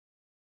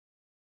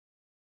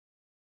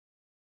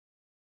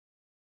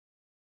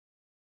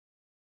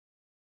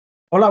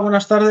Hola,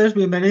 buenas tardes.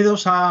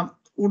 Bienvenidos a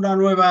una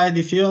nueva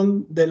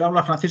edición del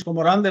Aula Francisco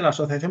Morán de la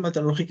Asociación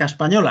Meteorológica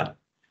Española.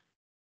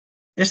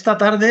 Esta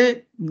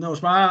tarde nos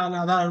van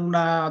a dar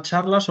una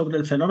charla sobre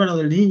el fenómeno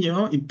del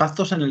Niño,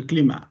 impactos en el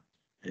clima.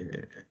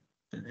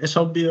 Es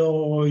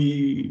obvio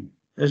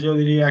yo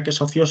diría que es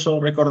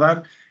ocioso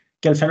recordar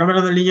que el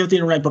fenómeno del Niño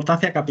tiene una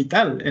importancia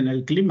capital en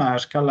el clima a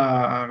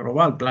escala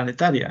global,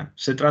 planetaria.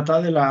 Se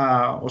trata de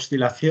la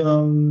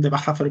oscilación de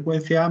baja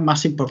frecuencia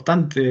más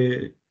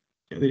importante,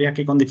 yo diría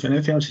que con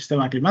diferencia del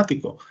sistema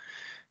climático.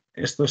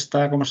 Esto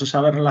está, como se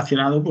sabe,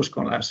 relacionado pues,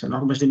 con las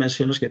enormes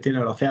dimensiones que tiene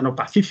el océano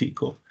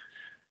Pacífico.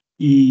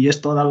 Y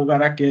esto da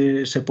lugar a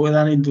que se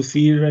puedan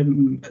inducir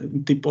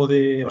un tipo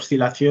de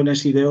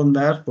oscilaciones y de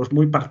ondas pues,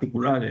 muy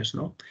particulares,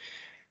 ¿no?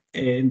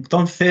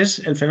 Entonces,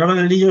 el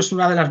fenómeno del Niño es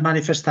una de las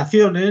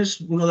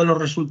manifestaciones, uno de los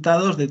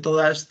resultados de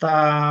toda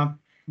esta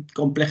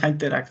compleja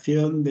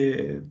interacción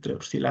entre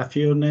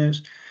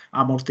oscilaciones,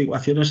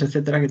 amortiguaciones,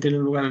 etcétera, que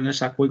tienen lugar en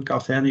esa cuenca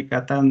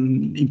oceánica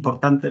tan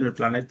importante en el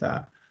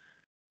planeta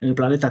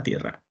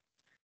Tierra.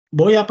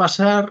 Voy a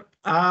pasar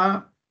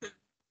a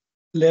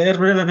leer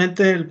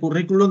brevemente el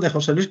currículum de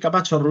José Luis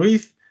Camacho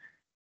Ruiz,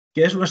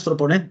 que es nuestro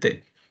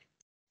ponente.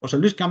 José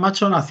Luis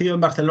Camacho nació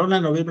en Barcelona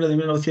en noviembre de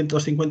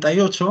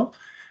 1958,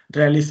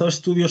 realizó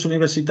estudios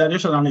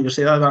universitarios en la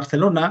Universidad de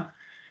Barcelona,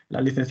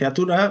 la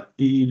licenciatura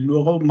y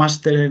luego un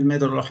máster en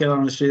meteorología de la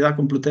Universidad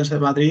Complutense de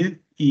Madrid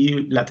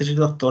y la tesis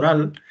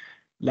doctoral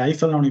la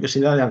hizo en la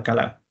Universidad de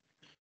Alcalá.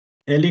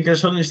 Él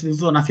ingresó en el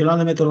Instituto Nacional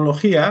de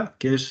Meteorología,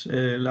 que es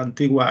la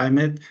antigua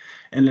AEMET,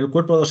 en el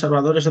Cuerpo de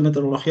Observadores de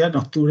Meteorología en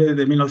octubre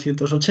de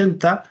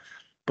 1980.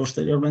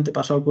 Posteriormente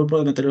pasó al Cuerpo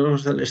de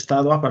Meteorólogos del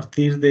Estado a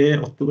partir de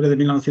octubre de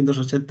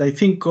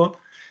 1985.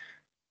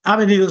 Ha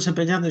venido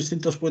desempeñando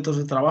distintos puestos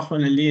de trabajo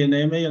en el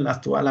INM y en la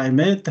actual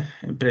AEMET,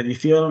 en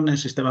predicción, en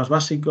sistemas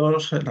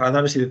básicos, en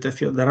radares y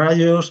detección de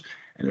rayos,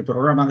 en el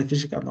programa de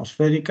física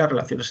atmosférica,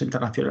 relaciones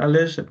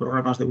internacionales, en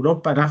programas de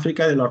Europa, en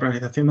África y de la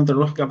Organización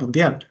Meteorológica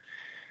Mundial.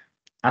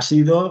 Ha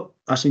sido,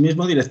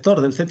 asimismo,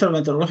 director del Centro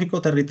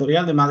Meteorológico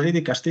Territorial de Madrid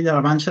y Castilla-La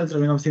Mancha entre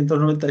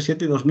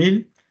 1997 y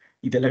 2000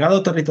 y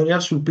delegado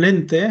territorial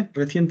suplente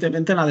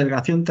recientemente en la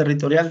Delegación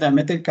Territorial de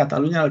AEMET en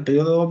Cataluña en el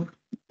periodo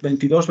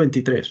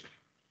 22-23.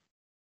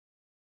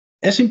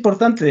 Es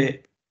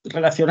importante,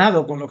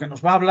 relacionado con lo que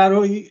nos va a hablar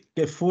hoy,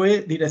 que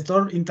fue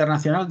director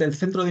internacional del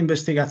Centro de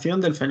Investigación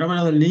del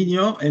Fenómeno del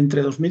Niño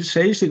entre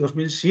 2006 y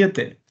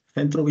 2007,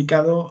 centro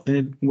ubicado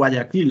en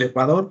Guayaquil,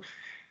 Ecuador,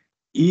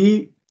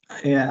 y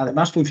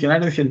además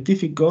funcionario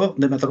científico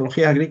de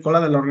meteorología agrícola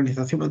de la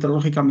Organización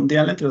Meteorológica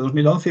Mundial entre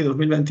 2011 y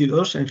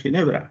 2022 en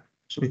Ginebra,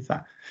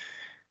 Suiza.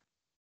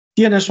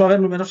 Tiene en su haber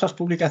numerosas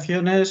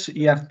publicaciones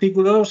y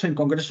artículos en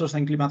congresos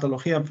en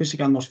climatología en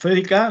física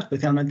atmosférica,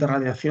 especialmente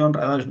radiación,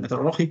 radares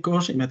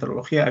meteorológicos y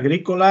meteorología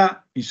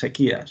agrícola y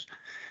sequías.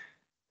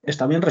 Es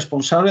también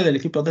responsable del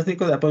equipo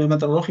técnico de apoyo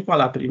meteorológico a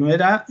la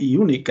primera y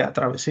única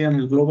travesía en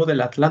el globo del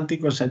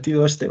Atlántico en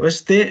sentido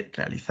este-oeste,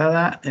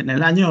 realizada en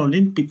el año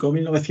olímpico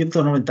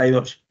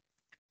 1992.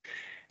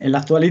 En la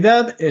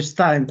actualidad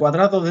está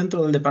encuadrado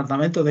dentro del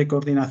Departamento de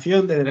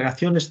Coordinación de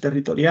Delegaciones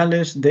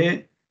Territoriales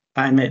de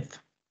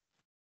AEMET.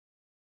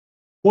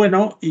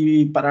 Bueno,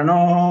 y para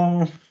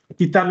no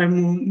quitarle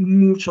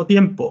mucho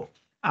tiempo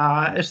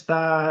a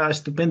esta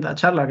estupenda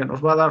charla que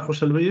nos va a dar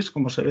José Luis,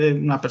 como se ve,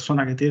 una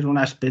persona que tiene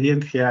una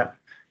experiencia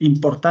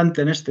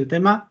importante en este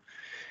tema.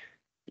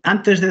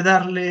 Antes de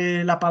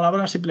darle la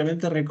palabra,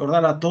 simplemente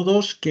recordar a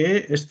todos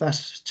que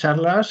estas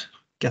charlas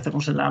que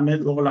hacemos en la AEMET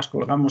luego las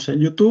colgamos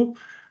en YouTube,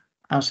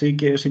 así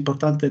que es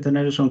importante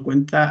tener eso en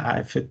cuenta a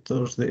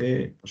efectos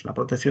de pues, la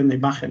protección de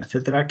imagen,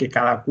 etcétera, que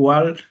cada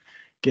cual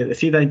que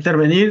decida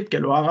intervenir, que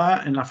lo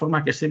haga en la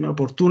forma que estime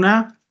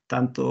oportuna,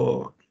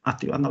 tanto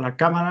activando la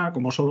cámara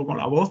como solo con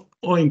la voz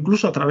o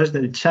incluso a través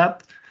del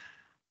chat.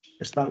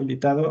 Está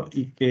habilitado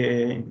y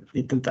que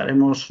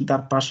intentaremos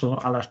dar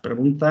paso a las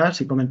preguntas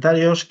y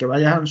comentarios que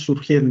vayan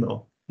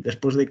surgiendo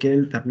después de que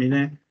él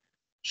termine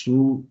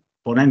su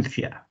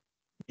ponencia.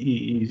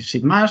 Y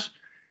sin más,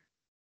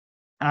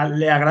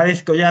 le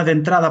agradezco ya de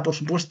entrada, por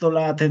supuesto,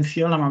 la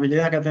atención, la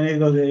amabilidad que ha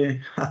tenido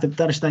de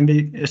aceptar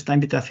esta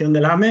invitación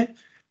del AME.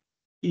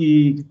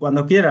 Y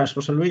cuando quieras,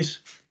 José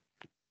Luis.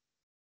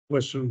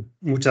 Pues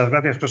muchas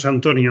gracias, José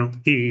Antonio.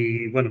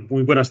 Y bueno,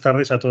 muy buenas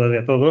tardes a todas y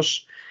a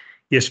todos.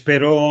 Y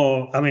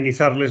espero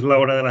amenizarles la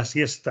hora de la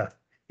siesta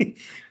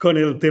con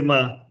el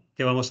tema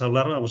que vamos a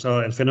hablar. Vamos a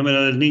ver, el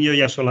fenómeno del Niño,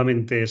 ya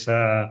solamente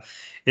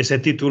ese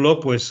título,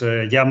 pues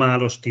llama a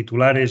los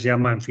titulares,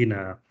 llama, en fin,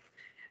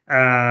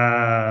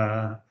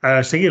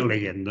 a seguir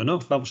leyendo, ¿no?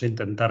 Vamos a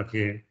intentar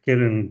que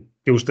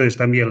ustedes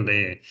también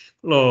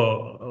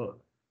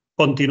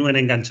continúen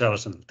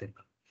enganchados en el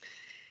tema.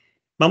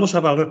 Vamos a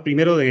hablar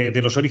primero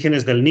de los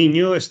orígenes del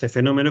Niño, este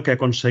fenómeno que ha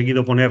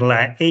conseguido poner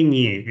la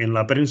ñ en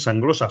la prensa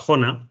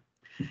anglosajona,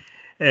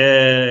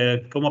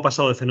 cómo ha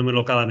pasado de fenómeno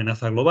local a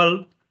amenaza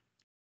global,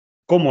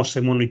 cómo se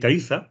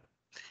monitoriza,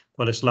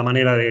 cuál es la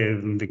manera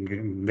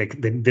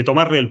de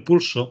tomarle el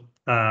pulso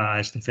a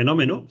este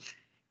fenómeno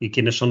y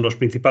quiénes son los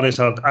principales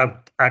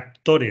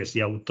actores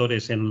y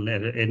autores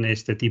en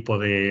este tipo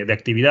de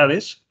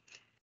actividades.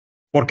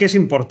 ¿Por qué es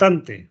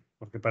importante?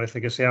 Porque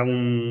parece que sea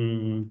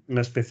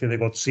una especie de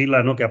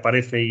Godzilla, ¿no?, que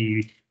aparece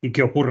y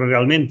que ocurre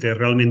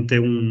realmente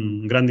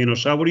un gran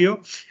dinosaurio.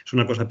 Es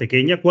una cosa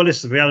pequeña.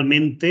 ¿Cuáles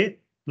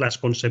realmente las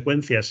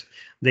consecuencias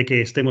de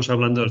que estemos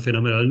hablando del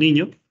fenómeno del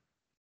Niño?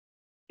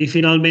 Y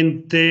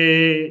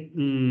finalmente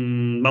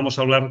vamos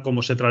a hablar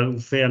cómo se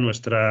traduce a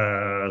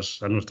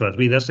nuestras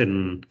vidas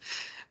en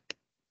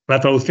la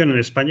traducción en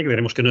España, que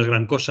veremos que no es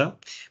gran cosa,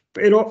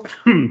 pero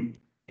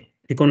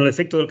que con el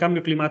efecto del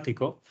cambio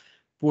climático,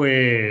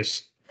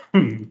 pues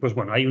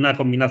bueno, hay una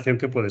combinación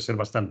que puede ser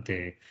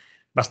bastante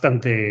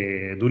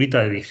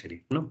durita de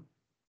digerir, ¿no?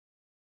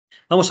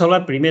 Vamos a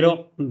hablar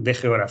primero de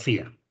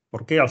geografía,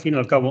 porque al fin y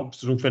al cabo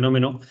esto es un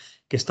fenómeno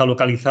que está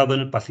localizado en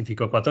el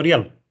Pacífico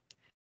ecuatorial.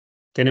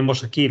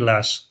 Tenemos aquí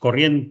las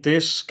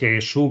corrientes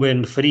que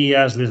suben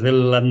frías desde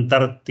el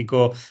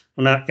Antártico,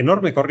 una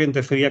enorme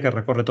corriente fría que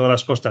recorre todas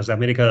las costas de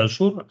América del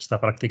Sur hasta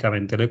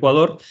prácticamente el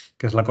Ecuador,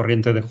 que es la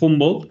corriente de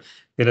Humboldt,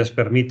 que les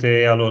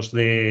permite a los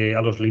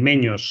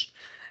limeños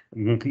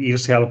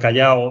irse al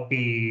Callao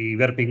y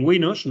ver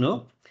pingüinos,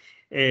 ¿no?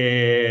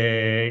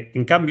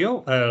 En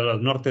cambio,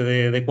 al norte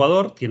de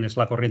Ecuador tienes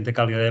la corriente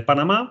cálida de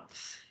Panamá,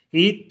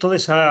 y toda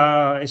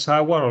esa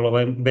agua lo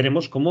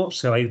veremos cómo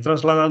se va a ir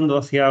trasladando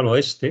hacia el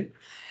oeste.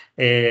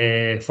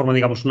 Forma,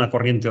 digamos, una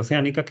corriente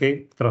oceánica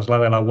que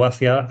traslada el agua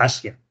hacia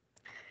Asia.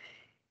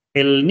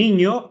 El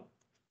Niño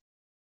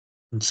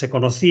se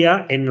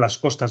conocía en las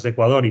costas de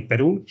Ecuador y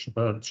Perú,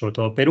 sobre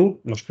todo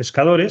Perú, los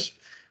pescadores,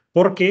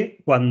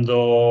 porque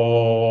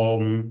cuando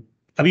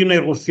había una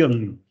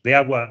irrupción de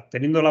agua,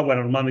 teniendo el agua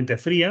normalmente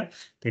fría,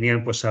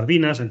 tenían pues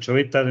sardinas,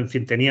 anchovetas, en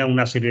fin, tenían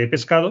una serie de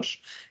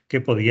pescados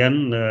que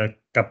podían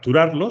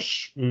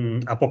capturarlos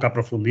a poca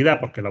profundidad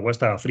porque el agua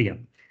estaba fría.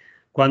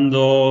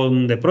 Cuando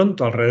de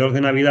pronto, alrededor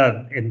de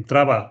Navidad,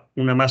 entraba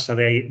una masa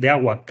de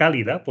agua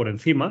cálida por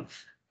encima,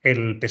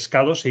 el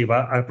pescado se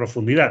iba a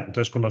profundidad.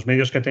 Entonces, con los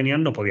medios que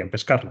tenían, no podían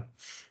pescarla.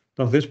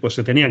 Entonces, pues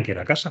se tenían que ir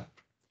a casa.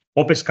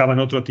 O pescaban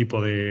otro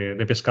tipo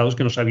de pescados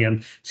que no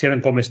sabían si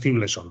eran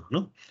comestibles o no,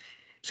 ¿no?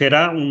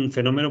 Será un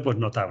fenómeno pues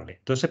notable.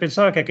 Entonces se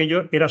pensaba que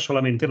aquello era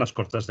solamente en las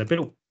costas de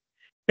Perú.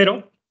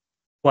 Pero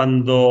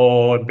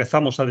cuando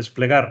empezamos a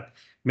desplegar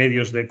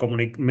medios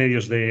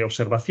de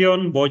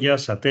observación,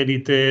 boyas,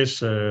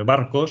 satélites,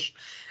 barcos,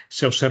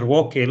 se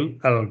observó que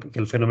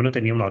el fenómeno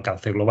tenía un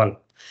alcance global.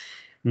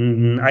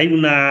 Hay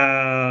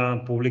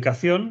una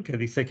publicación que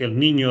dice que el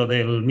Niño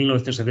del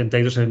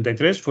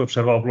 1972-73 fue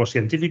observado por los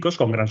científicos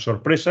con gran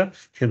sorpresa,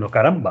 diciendo,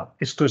 caramba,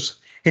 esto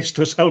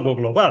es algo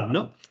global,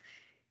 ¿no?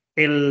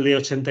 El de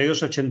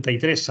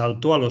 82-83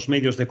 saltó a los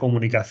medios de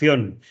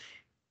comunicación,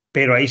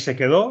 pero ahí se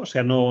quedó, o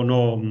sea, no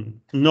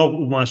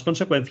hubo más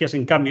consecuencias.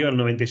 En cambio, el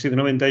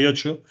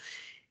 97-98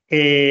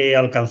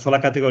 alcanzó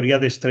la categoría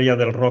de estrella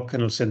del rock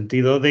en el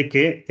sentido de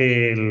que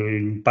el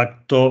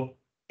impacto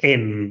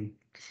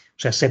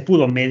o sea, se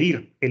pudo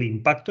medir el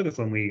impacto, que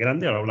fue muy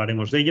grande, ahora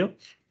hablaremos de ello,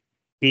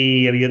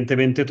 y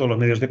evidentemente todos los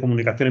medios de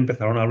comunicación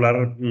empezaron a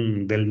hablar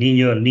del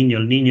niño, el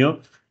niño,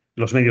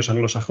 los medios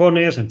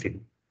anglosajones, en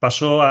fin,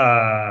 pasó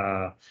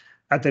a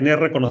tener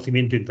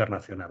reconocimiento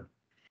internacional.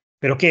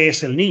 ¿Pero qué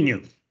es el Niño?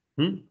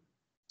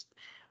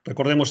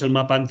 Recordemos el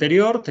mapa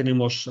anterior,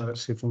 tenemos, a ver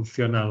si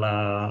funciona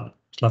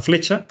la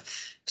flecha,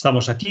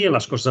 estamos aquí en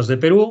las costas de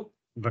Perú,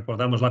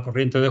 recordamos la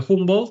corriente de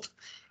Humboldt,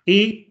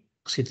 y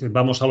si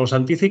vamos a los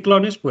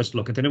anticiclones, pues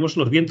lo que tenemos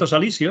los vientos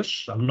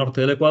alisios al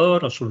norte del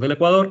Ecuador, al sur del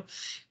Ecuador,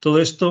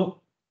 todo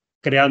esto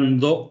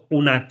creando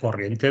una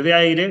corriente de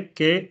aire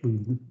que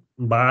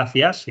va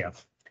hacia Asia.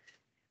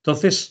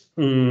 Entonces,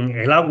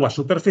 el agua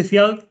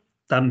superficial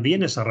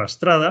también es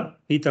arrastrada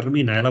y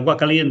termina el agua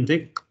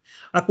caliente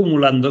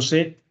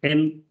acumulándose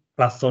en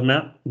la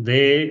zona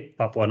de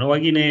Papua Nueva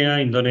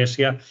Guinea,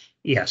 Indonesia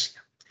y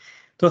Asia.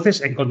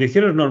 Entonces, en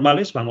condiciones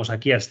normales, vamos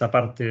aquí a esta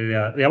parte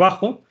de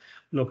abajo,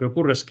 lo que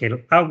ocurre es que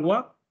el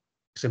agua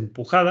es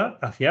empujada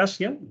hacia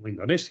Asia o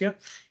Indonesia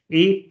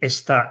y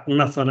está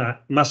una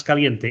zona más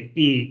caliente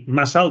y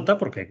más alta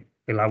porque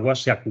el agua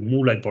se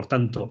acumula y por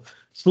tanto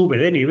sube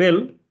de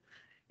nivel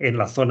en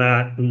la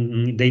zona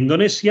de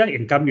Indonesia, y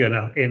en cambio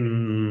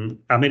en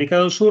América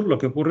del Sur lo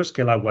que ocurre es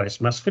que el agua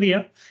es más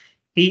fría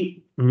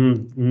y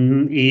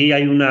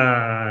hay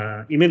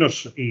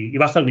y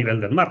baja el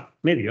nivel del mar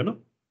medio, ¿no?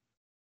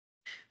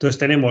 Entonces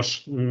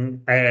tenemos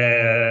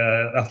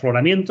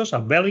afloramientos,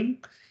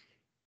 upwelling,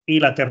 y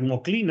la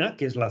termoclina,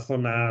 que es la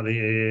zona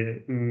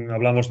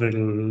hablamos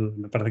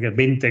me parece que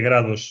 20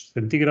 grados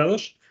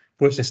centígrados,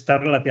 pues está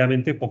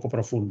relativamente poco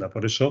profunda.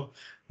 Por eso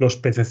los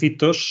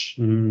pececitos,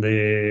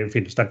 en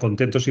fin, están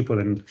contentos y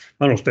pueden...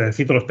 Bueno, los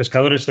pececitos, los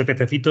pescadores de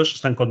pececitos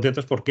están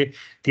contentos porque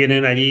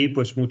tienen allí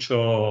pues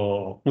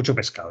mucho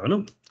pescado,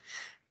 ¿no?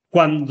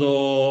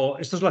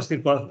 Estas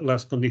son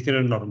las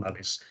condiciones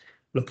normales.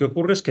 Lo que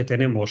ocurre es que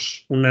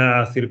tenemos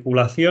una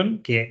circulación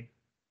que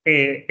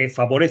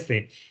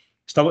favorece,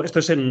 esto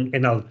es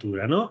en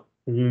altura, ¿no?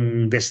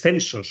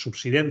 Descensos,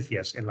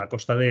 subsidencias en la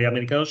costa de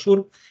América del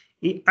Sur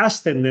y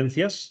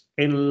ascendencias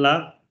en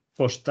la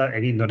costa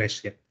en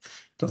Indonesia.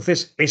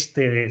 Entonces,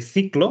 este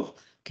ciclo,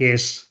 que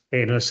es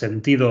en el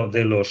sentido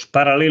de los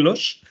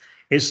paralelos,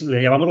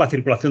 le llamamos la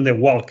circulación de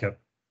Walker.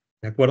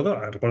 ¿De acuerdo?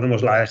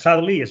 Recordemos, la de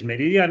Hadley es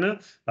meridiana,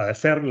 la de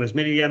Ferrel es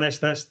meridiana,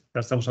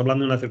 estamos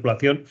hablando de una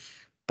circulación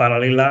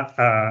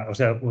paralela, o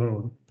sea,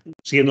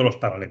 siguiendo los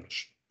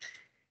paralelos.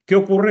 ¿Qué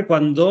ocurre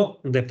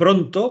cuando de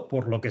pronto,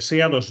 por lo que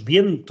sea, los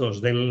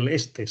vientos del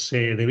este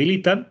se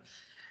debilitan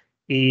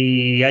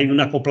y hay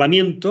un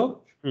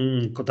acoplamiento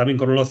también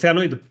con el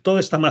océano y toda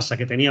esta masa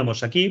que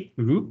teníamos aquí,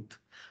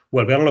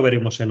 vuelve, ahora lo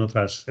veremos en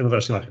otras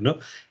imágenes, ¿no?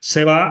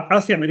 Se va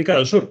hacia América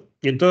del Sur.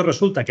 Y entonces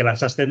resulta que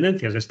las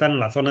ascendencias están en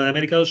la zona de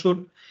América del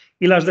Sur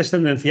y las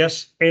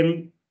descendencias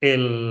en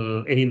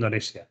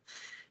Indonesia.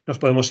 Nos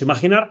podemos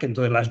imaginar que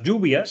entonces las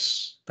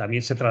lluvias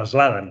también se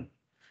trasladan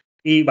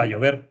y va a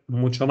llover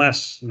mucho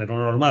más de lo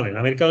normal en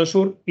América del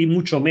Sur y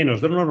mucho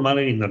menos de lo normal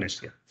en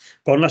Indonesia,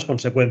 con las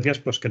consecuencias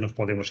pues, que nos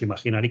podemos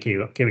imaginar y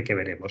que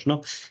veremos,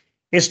 ¿no?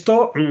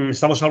 Esto,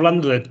 estamos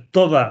hablando de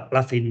toda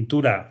la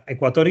cintura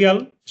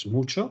ecuatorial, es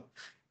mucho.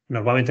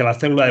 Normalmente la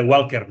célula de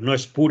Walker no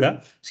es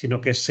pura,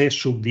 sino que se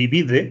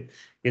subdivide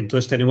y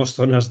entonces tenemos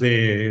zonas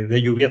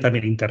de lluvia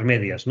también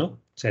intermedias, ¿no? O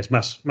sea, es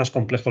más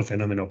complejo el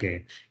fenómeno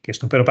que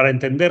esto, pero para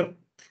entender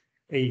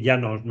ya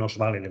nos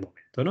vale de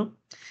momento, ¿no?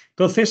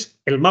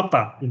 Entonces, el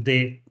mapa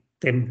de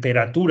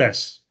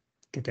temperaturas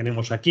que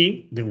tenemos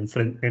aquí,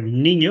 en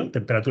un niño,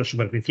 temperaturas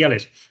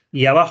superficiales,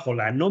 y abajo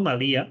la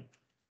anomalía,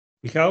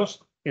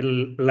 fijaos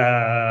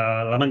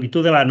la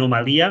magnitud de la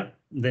anomalía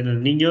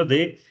del niño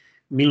de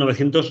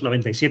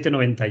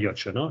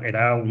 1997-98, ¿no?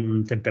 Era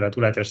una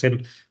temperatura de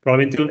 3,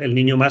 probablemente el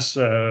niño más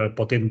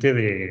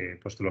potente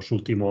pues, del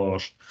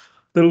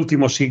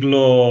último siglo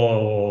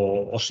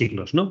o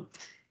siglos, ¿no?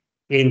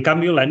 En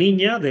cambio, la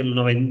Niña del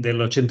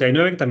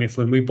 89, que también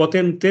fue muy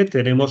potente,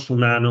 tenemos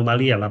una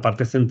anomalía en la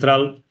parte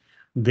central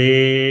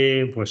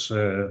de pues,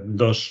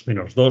 2,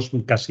 menos 2,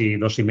 casi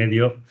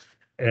 2,5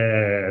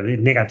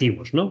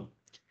 negativos, ¿no?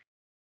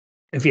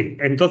 En fin,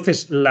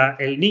 entonces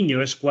el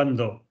Niño es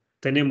cuando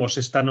tenemos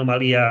esta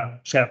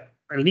anomalía, o sea,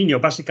 el Niño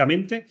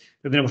básicamente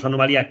tendremos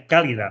anomalía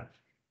cálida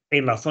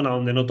en la zona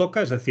donde no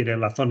toca, es decir,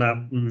 en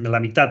la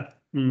mitad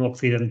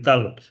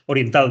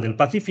oriental del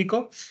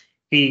Pacífico,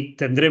 y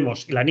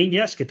la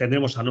Niña es que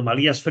tendremos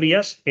anomalías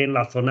frías en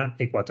la zona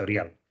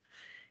ecuatorial.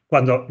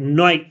 Cuando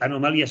no hay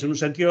anomalías en un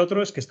sentido u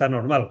otro es que está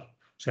normal. O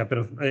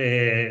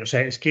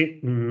sea, es que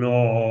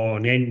no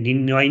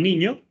hay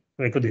niño,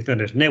 hay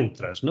condiciones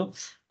neutras, ¿no?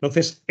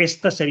 Entonces,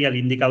 este sería el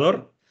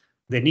indicador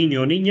de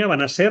niño o niña,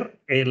 van a ser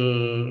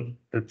el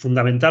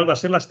fundamental va a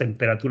ser las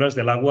temperaturas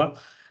del agua,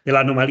 de la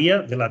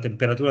anomalía de la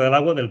temperatura del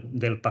agua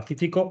del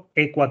Pacífico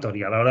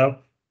ecuatorial.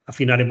 Ahora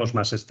afinaremos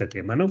más este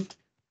tema, ¿no?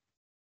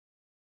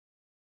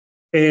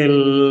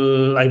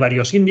 Hay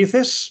varios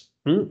índices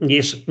y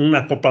es un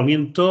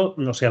acoplamiento,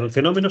 o sea, el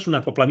fenómeno es un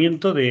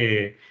acoplamiento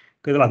de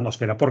la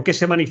atmósfera. ¿Por qué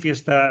se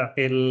manifiesta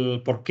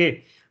por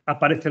qué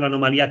aparece la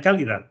anomalía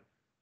cálida?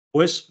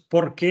 Pues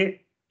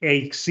porque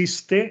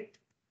existe,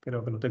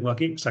 creo que lo tengo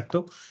aquí,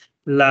 exacto,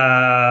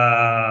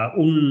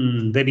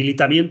 un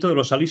debilitamiento de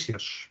los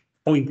alisios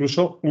o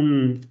incluso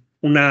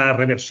una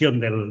reversión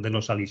de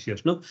los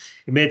alisios, ¿no?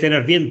 En vez de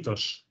tener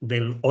vientos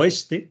del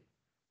oeste,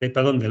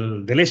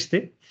 del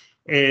este,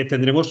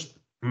 tendremos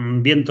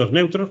vientos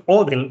neutros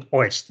o del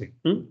oeste.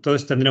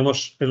 Entonces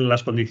tendremos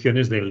las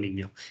condiciones del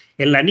Niño.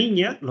 En la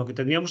Niña lo que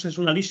tendríamos es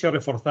un alisio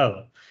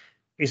reforzado.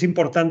 Es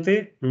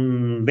importante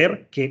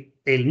ver que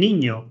el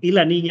Niño y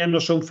la Niña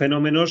no son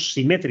fenómenos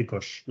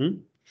simétricos.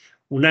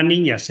 Una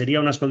niña sería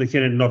unas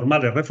condiciones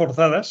normales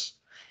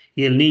reforzadas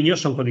y el Niño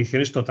son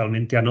condiciones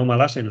totalmente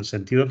anómalas en el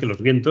sentido que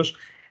los vientos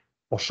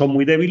o son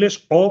muy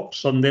débiles o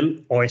son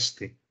del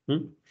oeste.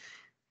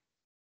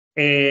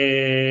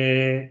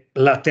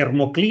 La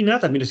termoclina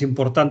también es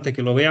importante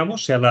que lo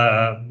veamos,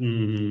 sea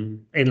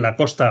en la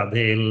costa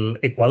del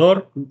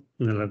Ecuador,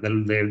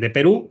 de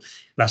Perú,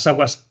 las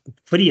aguas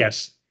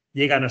frías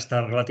llegan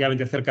hasta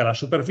relativamente cerca de la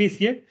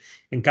superficie.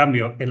 En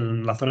cambio,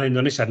 en la zona de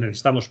Indonesia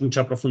necesitamos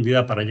mucha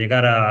profundidad para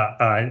llegar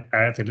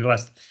a tener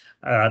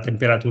a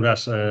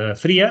temperaturas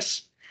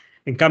frías.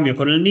 En cambio,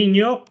 con el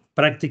Niño,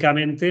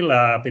 prácticamente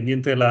la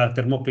pendiente de la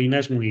termoclina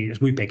es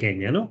muy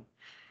pequeña, ¿no?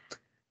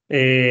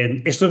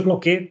 Esto es lo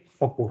que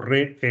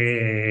ocurre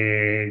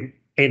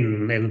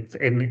en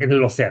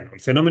el océano. El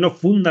fenómeno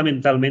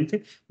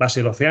fundamentalmente va a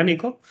ser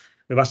oceánico,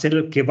 va a ser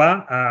el que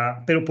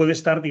pero puede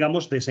estar,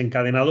 digamos,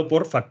 desencadenado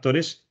por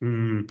factores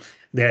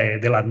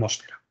de la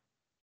atmósfera.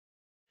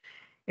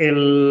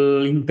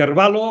 El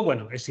intervalo,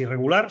 bueno, es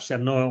irregular, o sea,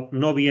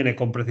 no viene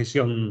con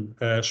precisión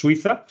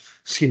suiza,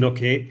 sino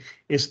que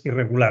es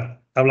irregular.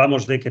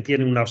 Hablamos de que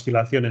tiene una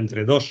oscilación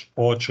entre 2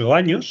 o 8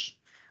 años.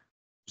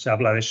 Se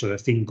habla de eso, de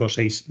 5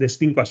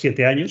 a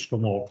 7 años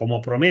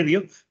como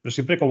promedio, pero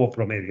siempre como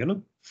promedio,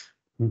 ¿no?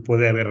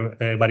 Puede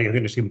haber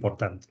variaciones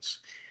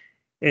importantes.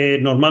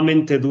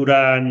 Normalmente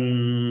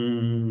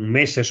duran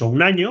meses o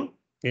un año.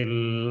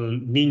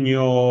 El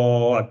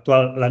niño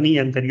actual, la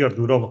niña anterior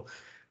duró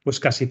pues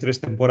casi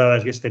 3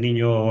 temporadas y este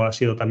niño ha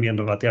sido también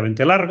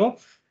relativamente largo,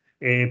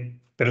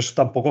 pero eso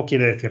tampoco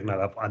quiere decir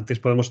nada.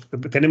 Antes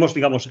tenemos,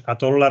 digamos, a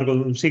todo lo largo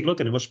de un siglo,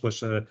 tenemos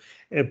pues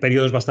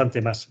periodos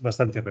bastante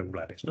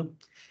regulares, ¿no?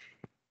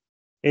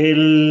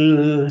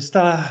 Lo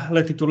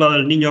he titulado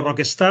El niño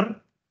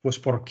rockstar, pues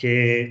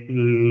porque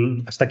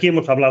hasta aquí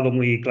hemos hablado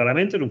muy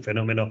claramente en un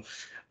fenómeno.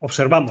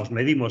 Observamos,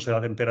 medimos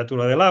la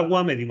temperatura del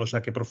agua, medimos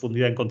a qué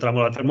profundidad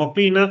encontramos la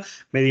termoclina,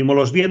 medimos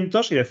los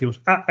vientos y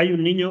decimos, hay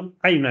un niño,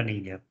 hay una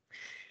niña.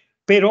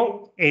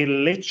 Pero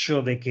el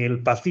hecho de que el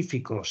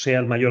Pacífico sea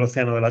el mayor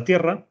océano de la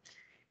Tierra,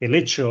 el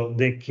hecho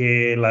de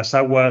que las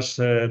aguas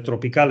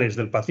tropicales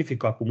del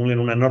Pacífico acumulen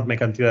una enorme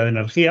cantidad de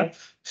energía,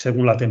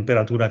 según la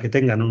temperatura que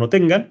tengan o no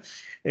tengan,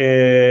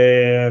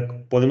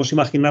 podemos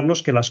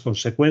imaginarnos que las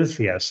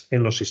consecuencias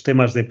en los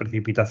sistemas de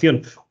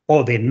precipitación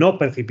o de no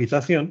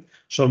precipitación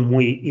son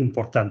muy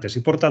importantes y,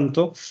 por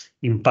tanto,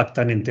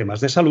 impactan en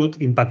temas de salud,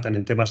 impactan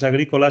en temas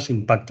agrícolas,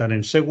 impactan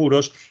en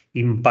seguros,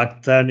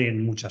 impactan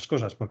en muchas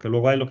cosas, porque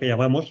luego hay lo que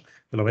llamamos,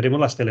 que lo veremos,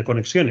 las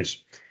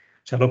teleconexiones.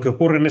 O sea, lo que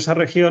ocurre en esa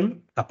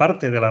región,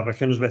 aparte de las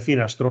regiones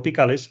vecinas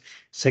tropicales,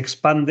 se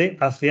expande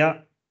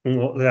hacia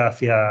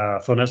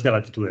zonas de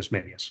latitudes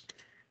medias.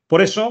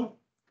 Por eso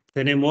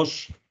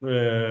tenemos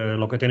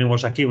lo que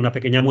tenemos aquí, una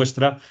pequeña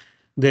muestra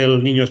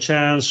del Niño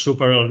Chance,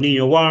 Super El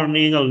Niño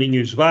Warning, El Niño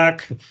is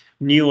back,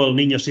 New El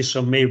Niño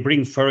Season may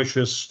bring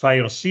ferocious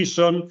fire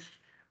season,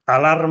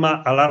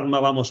 alarma, alarma,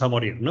 vamos a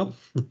morir, ¿no?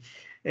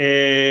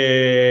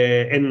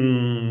 En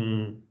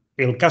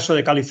el caso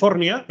de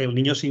California, el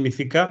Niño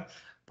significa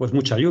pues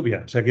mucha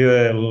lluvia. O sea,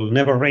 que el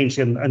never rains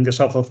in the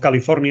south of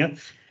California,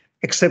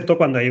 excepto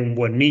cuando hay un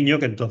buen niño,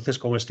 que entonces,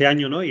 como este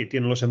año, ¿no? Y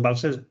tiene los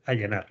embalses a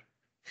llenar,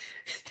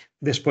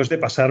 después de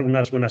pasar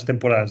unas buenas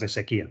temporadas de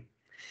sequía.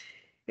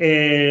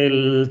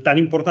 Tan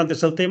importante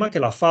es el tema que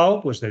la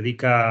FAO pues,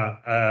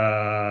 dedica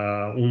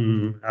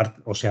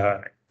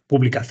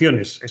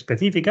publicaciones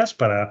específicas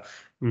para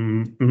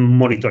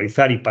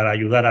monitorizar y para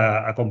ayudar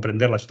a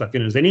comprender las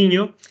situaciones de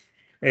niño.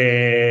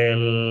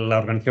 La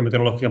Organización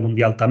Meteorológica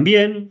Mundial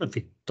también. En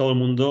fin, todo el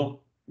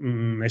mundo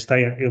está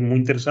muy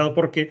interesado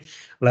porque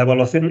la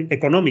evaluación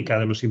económica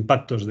de los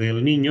impactos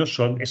del niño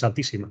es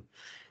altísima. O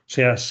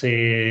sea,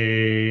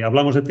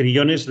 hablamos de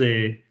trillones,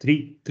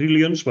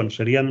 trillions, bueno,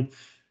 serían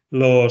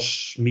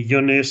los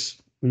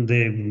millones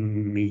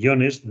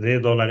de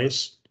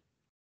dólares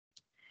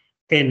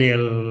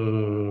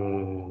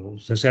o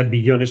sea,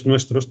 billones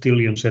nuestros,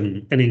 trillions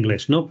en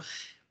inglés, ¿no?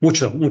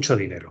 Mucho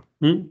dinero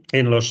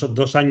en los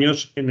 2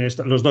 años,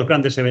 los 2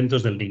 grandes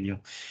eventos del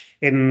Niño.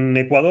 En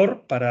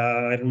Ecuador,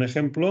 para ver un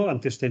ejemplo,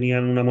 antes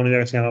tenían una moneda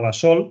que se llamaba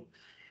Sol.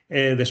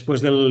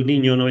 Después del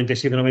Niño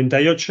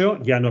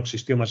 97-98 ya no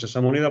existió más esa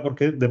moneda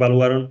porque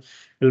perdieron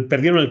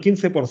el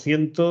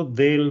 15%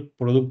 del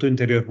Producto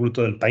Interior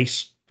Bruto del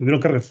país. Tuvieron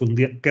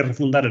que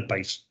refundar el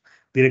país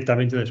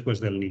directamente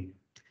después del Niño.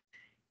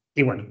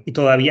 Y bueno, y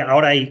todavía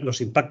ahora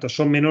los impactos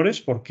son menores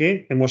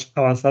porque hemos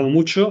avanzado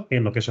mucho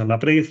en lo que son la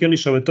predicción y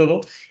sobre todo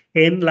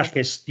en la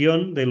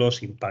gestión de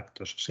los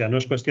impactos. O sea, no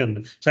es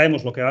cuestión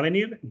sabemos lo que va a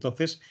venir,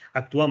 entonces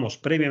actuamos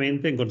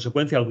previamente, en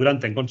consecuencia o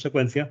durante en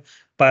consecuencia,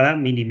 para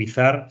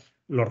minimizar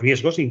los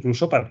riesgos e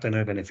incluso para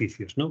obtener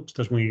beneficios, ¿no?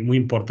 Esto es muy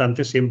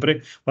importante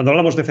siempre. Cuando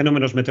hablamos de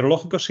fenómenos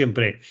meteorológicos,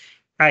 siempre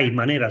hay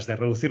maneras de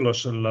reducir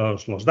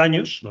los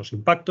daños, los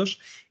impactos,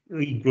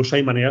 e incluso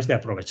hay maneras de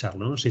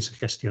aprovecharlo, ¿no? Si se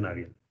gestiona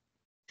bien.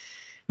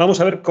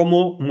 Vamos a ver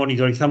cómo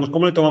monitorizamos,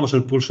 cómo le tomamos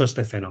el pulso a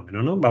este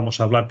fenómeno, ¿no? Vamos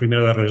a hablar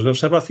primero de redes de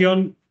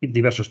observación,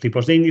 diversos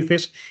tipos de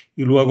índices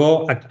y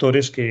luego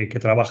actores que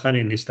trabajan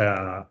en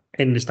esta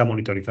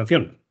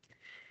monitorización.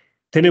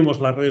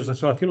 Tenemos las redes de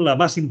observación, la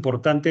más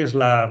importante es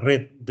la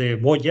red de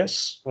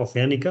boyas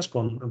oceánicas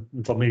con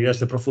medidas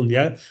de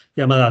profundidad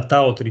llamada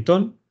Tao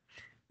Tritón,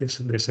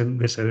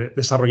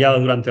 desarrollada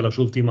durante las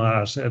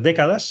últimas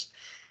décadas.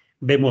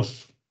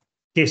 Vemos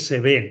qué se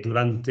ve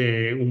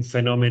durante un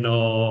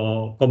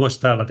fenómeno, cómo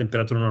está la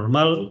temperatura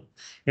normal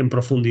en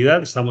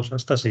profundidad, estamos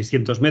hasta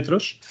 600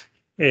 metros.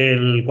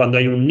 Cuando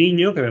hay un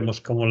niño, que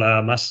vemos cómo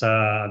la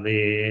masa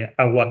de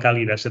agua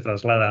cálida se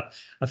traslada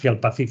hacia el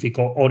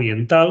Pacífico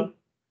oriental.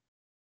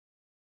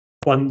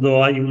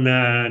 Cuando hay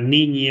una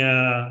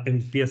niña,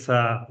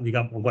 empieza,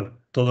 digamos, bueno,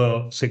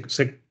 todo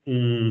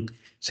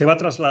se va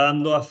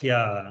trasladando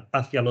hacia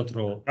el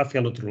otro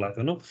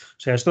lado, ¿no? O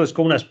sea, esto es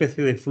como una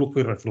especie de flujo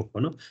y reflujo,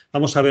 ¿no?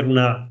 Vamos a ver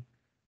una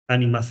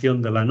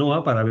animación de la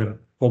NOAA para ver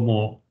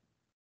cómo.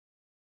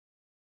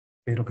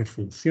 Espero que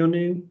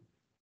funcione.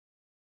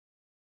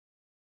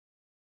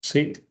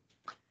 Sí.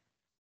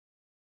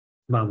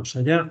 Vamos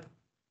allá.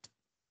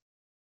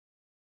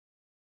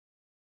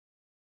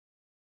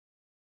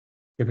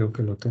 Creo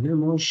que lo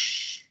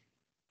tenemos.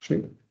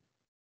 Sí.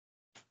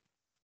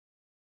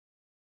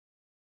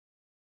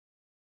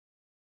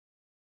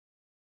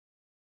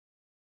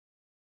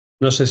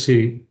 No sé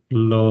si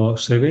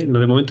se ve. No,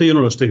 de momento yo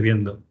no lo estoy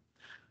viendo.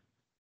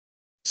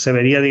 Se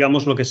vería,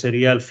 digamos, lo que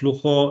sería el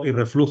flujo y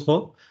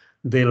reflujo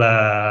de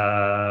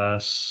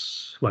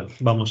las. Bueno,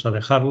 vamos a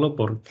dejarlo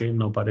porque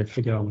no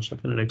parece que vamos a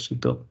tener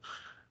éxito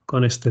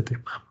con este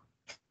tema.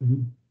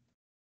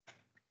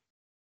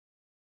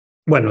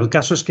 Bueno, el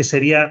caso es que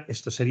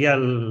esto sería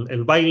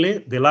el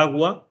baile del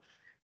agua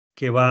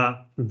que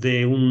va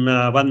de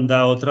una banda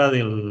a otra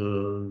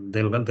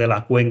de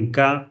la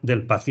cuenca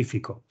del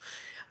Pacífico.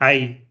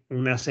 Hay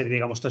una serie,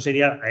 digamos, esto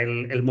sería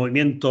el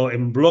movimiento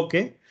en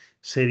bloque,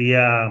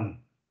 sería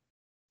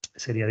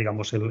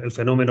digamos, el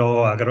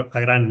fenómeno a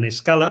gran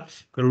escala,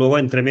 pero luego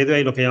entre medio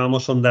hay lo que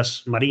llamamos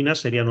ondas marinas,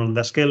 serían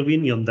ondas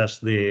Kelvin y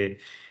ondas de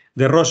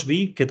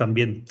Rossby, que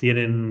también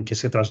que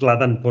se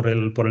trasladan por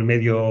el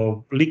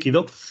medio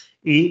líquido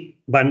y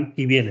van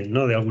y vienen,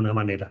 ¿no? De alguna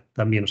manera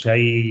también. O sea,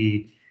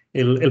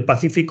 el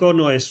Pacífico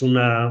no es un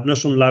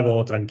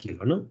lago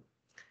tranquilo, ¿no?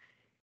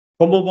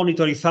 ¿Cómo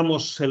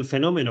monitorizamos el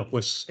fenómeno?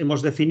 Pues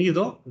hemos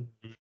definido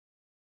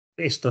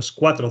estas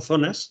 4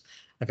 zonas.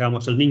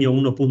 Acabamos el Niño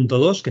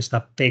 1.2, que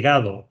está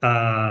pegado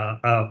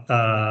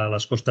a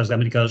las costas de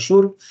América del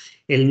Sur,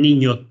 el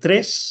Niño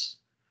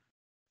 3,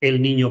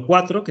 el Niño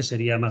 4, que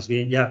sería más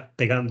bien ya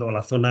pegando a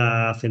la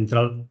zona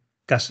central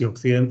casi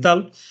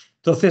occidental.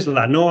 Entonces,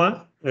 la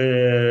NOAA,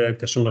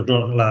 que son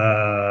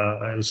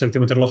el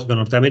Servicio Meteorológico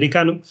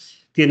Norteamericano,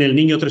 tiene el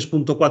Niño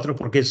 3.4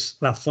 porque es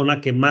la zona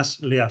que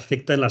más le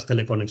afecta en las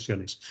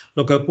teleconexiones.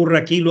 Lo que ocurre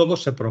aquí luego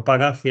se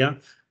propaga hacia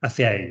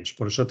ENOS,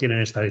 por eso tienen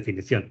esta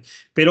definición.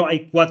 Pero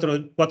hay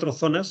cuatro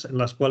zonas en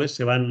las cuales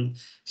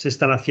se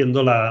están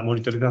haciendo la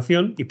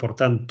monitorización y, por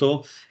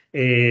tanto,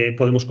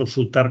 podemos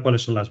consultar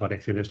cuáles son las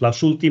variaciones.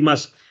 Las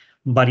últimas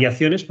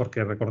variaciones,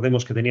 porque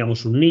recordemos que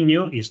teníamos un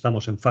Niño y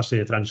estamos en fase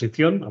de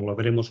transición, lo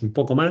veremos un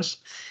poco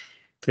más.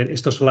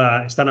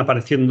 Están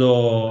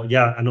apareciendo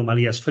ya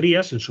anomalías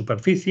frías en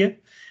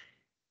superficie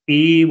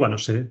y, bueno,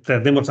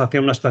 tendemos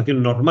hacia una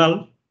estación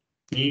normal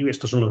y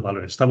estos son los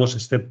valores. Estamos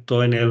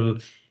excepto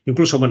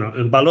incluso, bueno,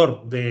 el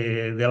valor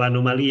de la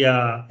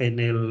anomalía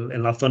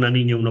en la zona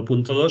Niño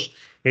 1.2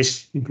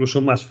 es incluso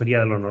más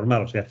fría de lo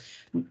normal. O sea,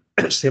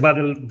 se va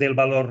del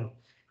valor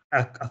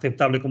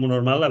aceptable como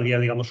normal, habría,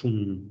 digamos,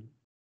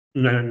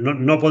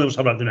 no podemos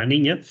hablar de una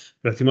niña,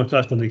 pero decimos que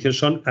las condiciones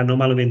son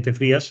anómalamente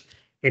frías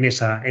en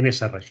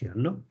esa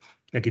región, ¿no?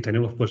 Y aquí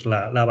tenemos pues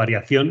la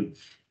variación.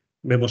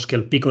 Vemos que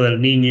el pico del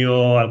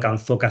Niño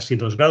alcanzó casi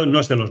 2 grados, no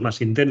es de los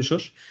más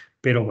intensos,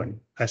 pero bueno,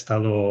 ha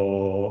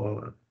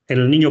estado. En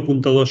el Niño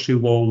 .2 sí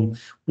hubo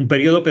un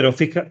periodo, pero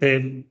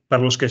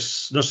para los que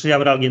no sé si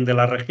habrá alguien de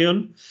la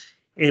región,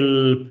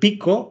 el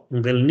pico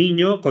del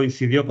Niño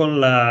coincidió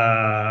con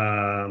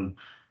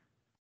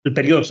el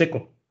periodo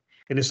seco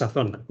en esa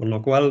zona, con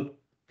lo cual,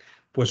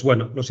 pues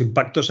bueno, los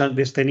impactos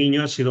de este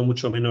Niño han sido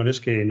mucho menores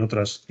que en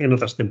otras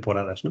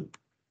temporadas, ¿no?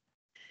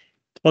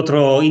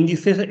 Otro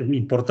índice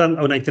importante,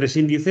 aún hay 3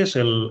 índices,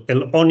 el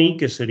ONI,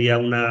 que sería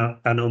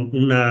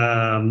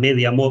una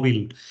media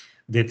móvil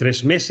de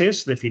 3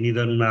 meses,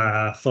 definido en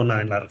una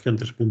zona en la región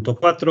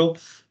 3.4.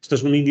 Esto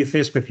es un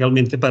índice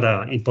especialmente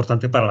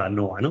importante para la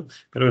NOAA, ¿no?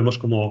 Pero vemos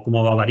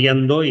cómo va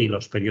variando y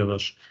los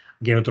periodos.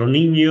 Aquí hay otro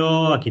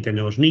Niño, aquí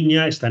tenemos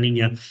Niña, esta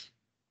Niña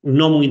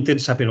no muy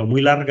intensa, pero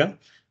muy larga,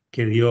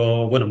 que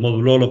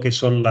moduló lo que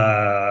son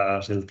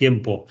el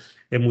tiempo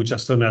en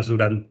muchas zonas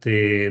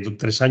durante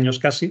 3 años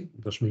casi,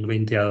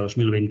 2020 a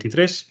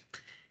 2023.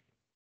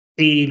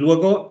 Y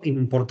luego,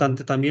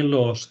 importante también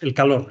el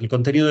calor, el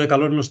contenido de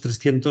calor en los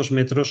 300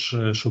 metros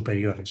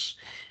superiores.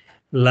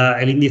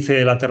 El índice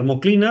de la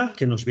termoclina,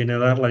 que nos viene a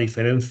dar la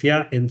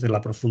diferencia entre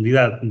la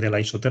profundidad de la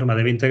isoterma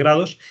de 20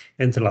 grados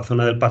entre la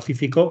zona del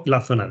Pacífico y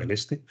la zona del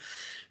este.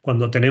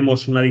 Cuando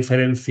tenemos una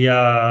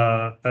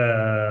diferencia,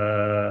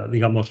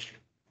 digamos,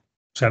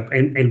 o sea,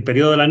 en el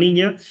periodo de la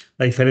Niña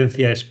la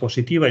diferencia es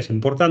positiva, es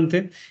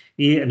importante,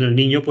 y en el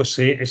Niño pues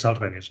es al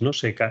revés, ¿no?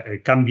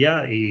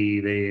 Cambia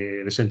y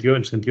de sentido,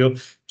 en sentido,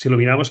 si lo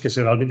miramos, que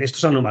realmente esto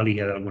es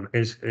anomalía,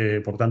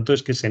 por tanto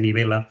es que se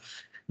nivela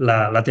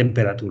la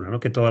temperatura, ¿no?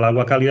 Que toda el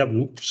agua cálida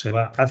se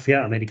va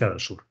hacia América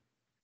del Sur.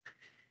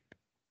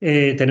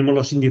 Tenemos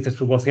los índices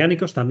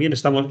suboceánicos también,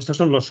 estos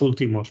son los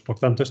últimos, por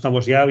tanto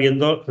estamos ya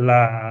viendo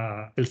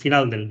el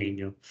final del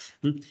Niño.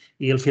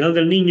 Y el final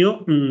del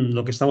Niño,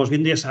 lo que estamos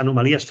viendo es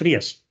anomalías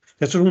frías.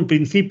 Esto es un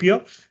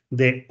principio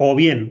de o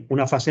bien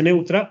una fase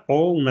neutra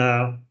o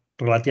una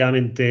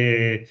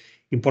relativamente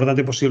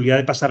importante posibilidad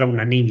de pasar a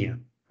una Niña.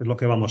 Es lo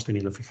que vamos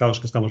teniendo.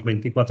 Fijaos que estamos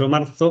 24 de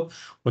marzo,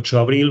 8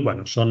 de abril,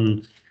 bueno,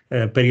 son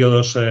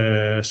periodos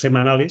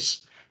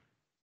semanales.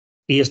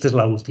 Y esta es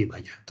la última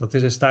ya.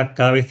 Entonces está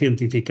cada vez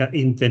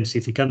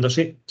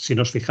intensificándose. Si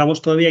nos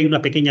fijamos, todavía hay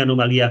una pequeña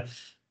anomalía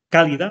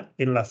cálida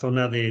en la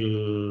zona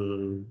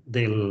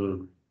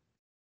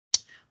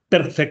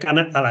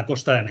cercana a la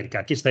costa de América.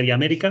 Aquí estaría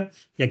América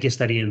y aquí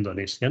estaría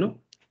Indonesia,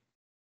 ¿no?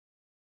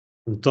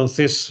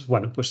 Entonces,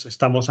 bueno, pues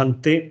estamos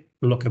ante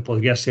lo que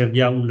podría ser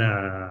ya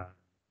una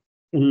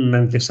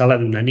antesala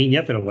de una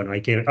niña, pero bueno,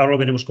 ahora lo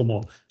veremos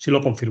si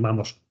lo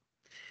confirmamos.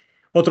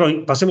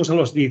 Pasemos a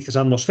los índices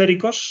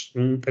atmosféricos.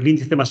 El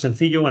índice más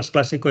sencillo, más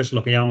clásico, es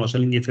lo que llamamos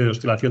el índice de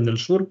oscilación del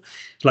sur.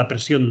 Es la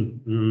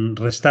presión,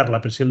 restar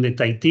la presión de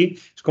Tahití.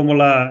 Es como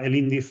el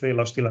índice de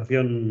la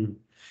oscilación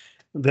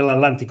del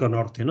Atlántico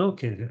Norte, ¿no?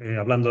 Que,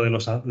 hablando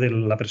de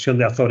la presión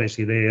de Azores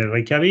y de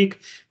Reykjavik,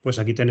 pues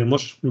aquí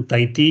tenemos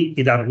Tahití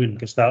y Darwin,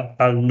 que está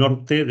al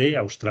norte de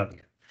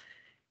Australia.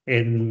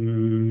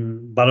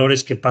 En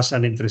valores que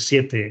pasan entre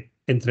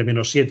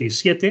 -7 y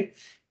 7,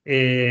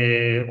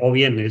 o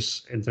bien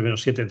entre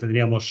 -7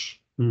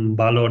 tendríamos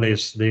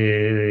valores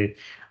de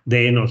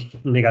ENOS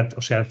negativos,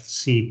 o sea,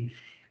 si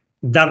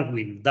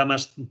Darwin da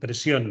más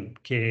presión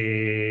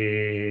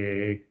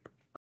que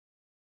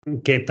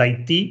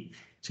Tahití,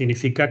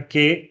 significa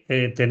que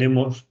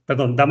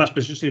da más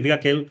presión, significa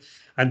que el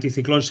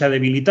anticiclón se ha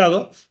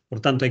debilitado, por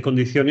tanto hay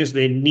condiciones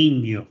de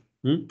Niño.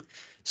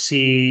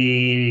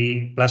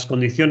 Si las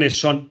condiciones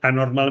son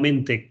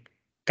anormalmente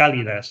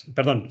cálidas,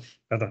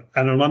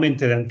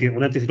 anormalmente de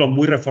un anticiclón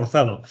muy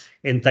reforzado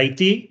en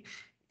Tahití,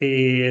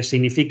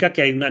 significa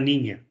que hay una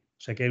Niña, o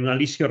sea que hay una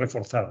alisio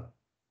reforzada.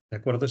 ¿De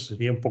acuerdo? Esa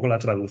sería un poco la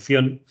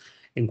traducción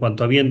en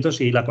cuanto a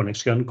vientos y la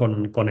conexión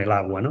con el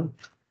agua, ¿no?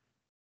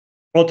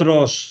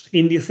 Otros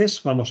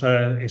índices,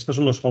 estos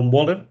son los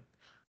Hohmoller,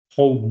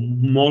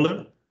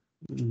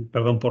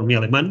 perdón por mi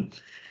alemán.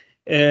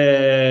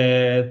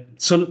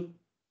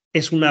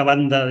 Es una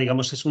banda,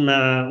 digamos, es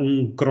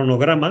un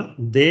cronograma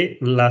de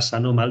las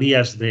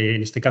anomalías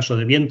en este caso,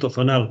 de viento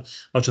zonal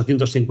a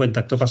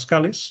 850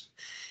 hectopascales,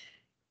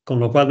 con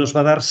lo cual nos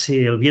va a dar si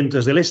el viento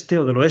es del este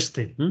o del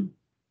oeste.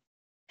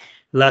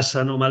 Las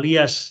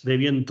anomalías de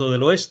viento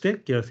del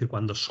oeste, quiero decir,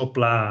 cuando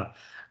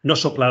no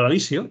sopla el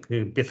alisio, que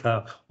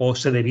empieza o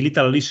se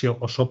debilita el alisio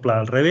o sopla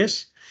al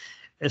revés,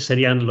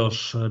 serían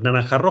los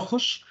naranjas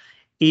rojos,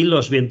 y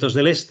los vientos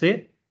del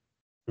este,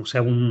 o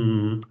sea,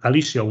 un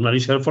alisio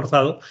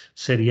reforzado,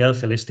 sería el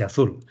celeste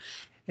azul.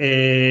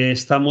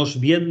 Estamos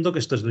viendo que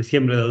esto es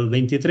diciembre del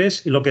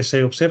 23 y lo que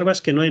se observa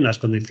es que no hay unas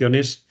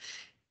condiciones.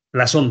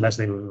 Las ondas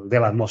de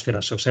la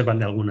atmósfera se observan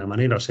de alguna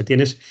manera, o sea,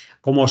 tienes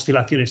como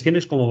oscilaciones,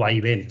 tienes como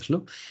vaivenes,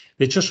 ¿no?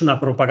 De hecho, es una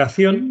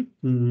propagación.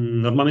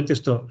 Normalmente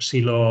esto,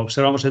 si lo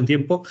observamos en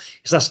tiempo,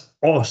 estas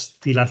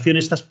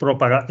oscilaciones,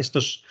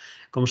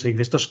 ¿cómo se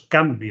dice? Estos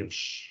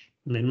cambios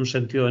en un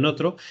sentido o en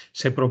otro,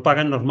 se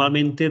propagan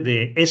normalmente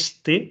de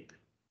oeste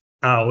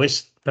a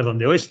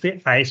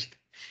este.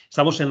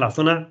 Estamos en la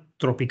zona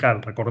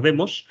tropical,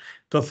 recordemos.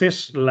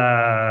 Entonces,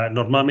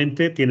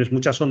 normalmente tienes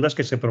muchas ondas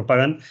que se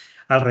propagan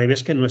al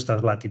revés que en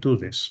nuestras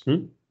latitudes.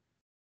 Me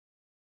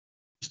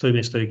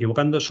estoy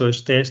equivocando, eso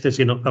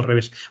sino al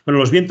revés. Bueno,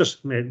 los vientos,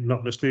 no,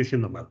 lo estoy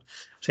diciendo mal.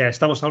 O sea,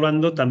 estamos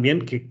hablando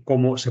también que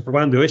como se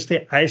propagan de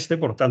oeste a este,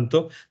 por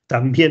tanto,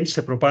 también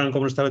se propagan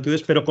como nuestras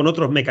latitudes, pero con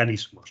otros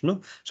mecanismos,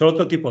 ¿no? Son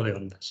otro tipo de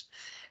ondas.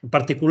 En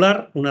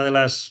particular, una de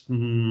las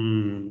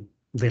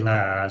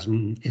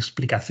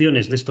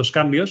explicaciones de estos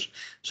cambios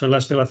son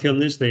las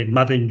oscilaciones de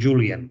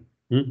Madden-Julian,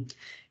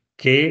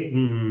 que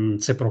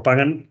se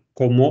propagan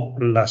como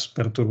las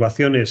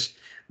perturbaciones.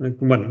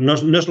 Bueno,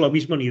 no es lo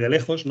mismo ni de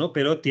lejos, ¿no?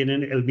 Pero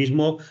tienen el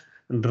mismo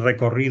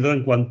recorrido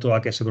en cuanto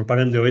a que se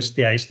propagan de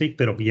oeste a este,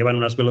 pero que llevan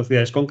unas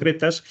velocidades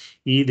concretas,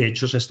 y de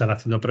hecho se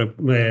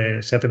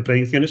hacen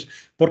predicciones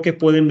porque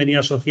pueden venir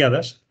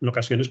asociadas en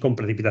ocasiones con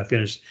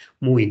precipitaciones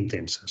muy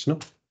intensas, ¿no?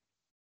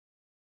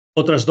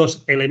 Otros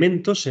dos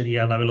elementos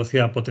serían la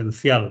velocidad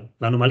potencial,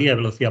 la anomalía de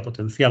velocidad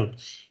potencial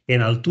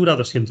en altura,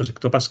 200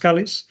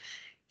 hectopascales,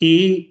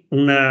 y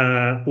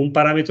un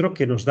parámetro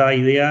que nos da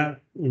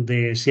idea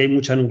de si hay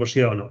mucha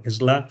nubosidad o no.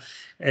 Es la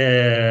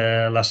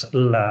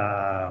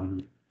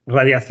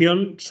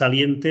radiación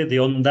saliente de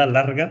onda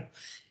larga,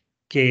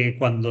 que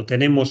cuando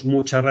tenemos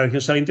mucha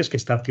radiación saliente es que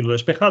está el cielo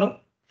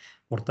despejado,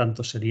 por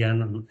tanto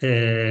serían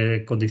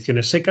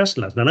condiciones secas,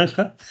 las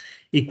naranjas,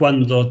 y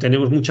cuando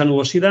tenemos mucha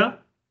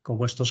nubosidad,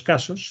 como estos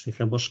casos,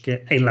 fijemos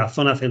que en la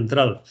zona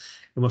central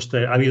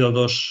ha habido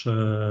dos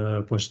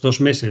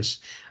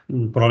meses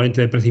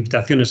probablemente de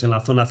precipitaciones en la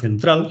zona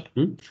central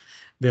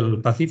del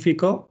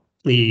Pacífico,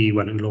 y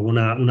bueno, y luego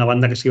una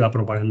banda que se iba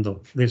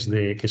propagando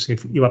desde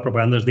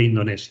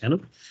Indonesia, ¿no?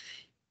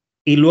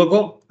 Y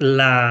luego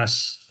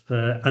las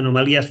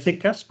anomalías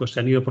secas pues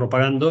se han ido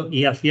propagando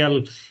y hacia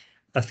el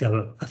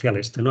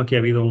este, ¿no? Aquí ha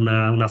habido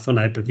una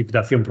zona de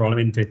precipitación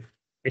probablemente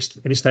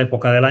en esta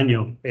época del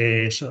año.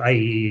 Es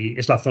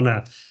la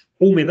zona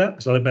húmeda,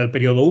 es el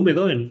periodo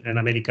húmedo en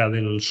América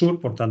del Sur,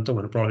 por tanto,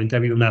 bueno, probablemente ha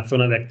habido una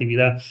zona de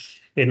actividad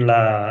en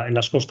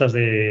las costas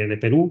de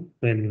Perú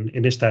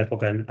en esta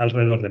época,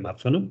 alrededor de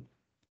marzo, ¿no?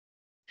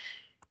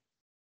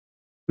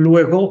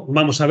 Luego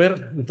vamos a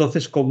ver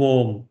entonces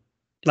cómo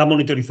la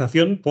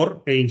monitorización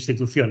por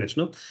instituciones,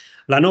 ¿no?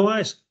 La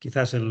NOAA es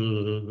quizás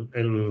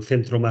el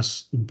centro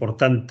más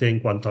importante en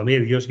cuanto a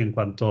medios y en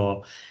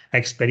cuanto a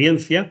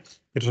experiencia,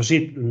 pero eso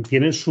sí,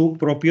 tienen su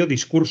propio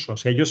discurso. O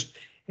sea, ellos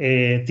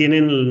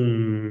tienen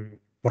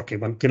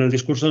el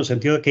discurso en el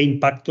sentido de qué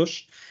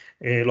impactos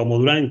lo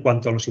modulan en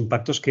cuanto a los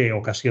impactos que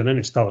ocasiona en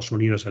Estados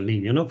Unidos el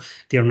Niño, ¿no?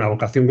 Tiene una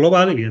vocación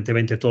global,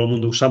 evidentemente todo el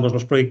mundo usamos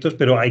los proyectos,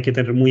 pero hay que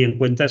tener muy en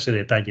cuenta ese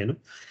detalle, ¿no?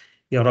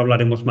 Y ahora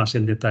hablaremos más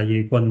en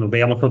detalle cuando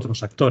veamos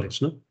otros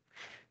actores, ¿no?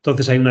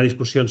 Entonces hay una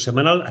discusión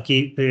semanal.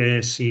 Aquí,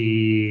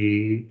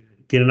 si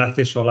tienen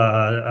acceso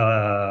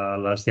a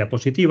las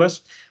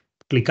diapositivas,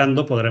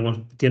 clicando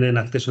tienen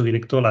acceso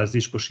directo a las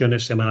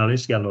discusiones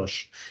semanales y a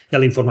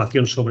la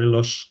información sobre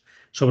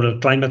el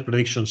Climate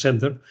Prediction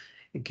Center,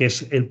 que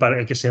es el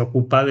que se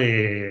ocupa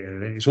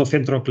es un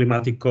centro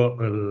climático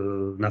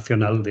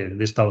nacional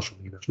de Estados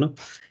Unidos, ¿no?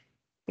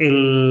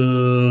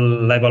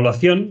 La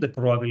evaluación de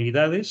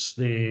probabilidades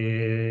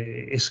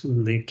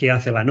que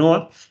hace la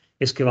NOAA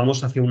es que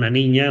vamos hacia una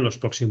niña en los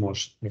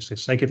próximos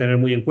meses. Hay que tener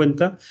muy en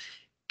cuenta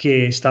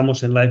que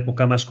estamos en la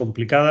época más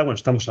complicada, bueno,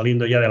 estamos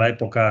saliendo ya de la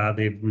época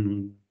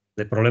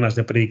de problemas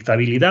de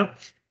predictabilidad,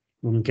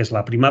 que es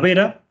la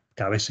primavera.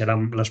 Cada vez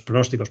serán los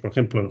pronósticos, por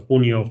ejemplo, en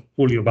junio,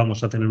 julio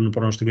vamos a tener un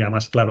pronóstico ya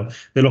más claro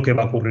de lo que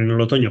va a ocurrir en el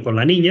otoño con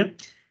la niña.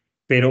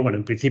 Pero bueno,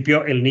 en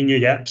principio el niño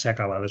ya se ha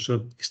acabado,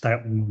 eso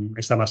está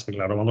más que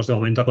claro. Vamos de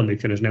momento a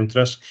condiciones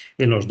neutras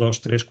en los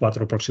 2, 3,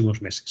 4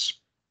 próximos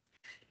meses.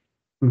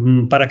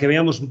 Para que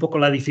veamos un poco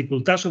la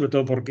dificultad, sobre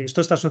todo porque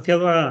esto está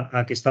asociado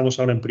a que estamos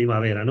ahora en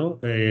primavera, ¿no?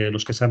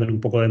 Los que saben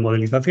un poco de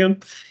modelización,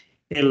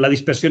 la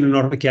dispersión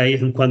enorme que hay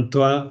en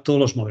cuanto a todos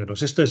los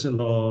modelos. Esto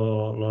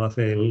lo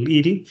hace el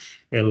IRI,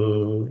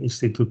 el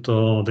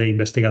Instituto de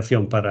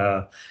Investigación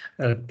para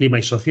Clima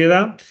y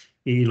Sociedad,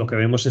 y lo que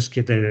vemos es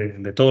que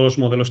de todos los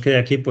modelos que hay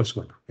aquí, pues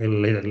bueno,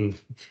 el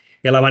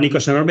abanico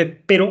es enorme,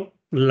 pero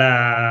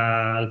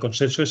el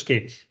consenso es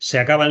que se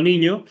acaba el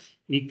niño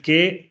y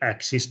que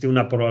existe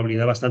una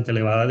probabilidad bastante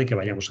elevada de que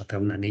vayamos hacia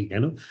una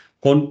niña, ¿no?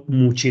 Con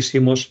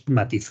muchísimos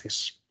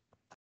matices.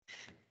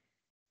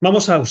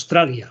 Vamos a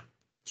Australia.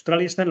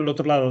 Australia está en el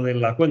otro lado de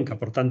la cuenca,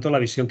 por tanto, la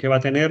visión que va a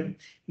tener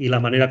y la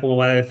manera como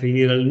va a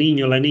definir el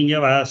niño o la niña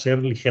va a ser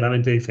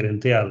ligeramente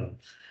diferente a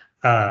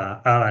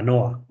la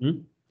NOAA.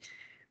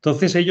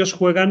 Entonces, ellos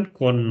juegan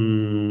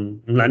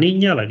con la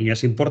niña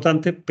es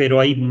importante, pero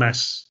hay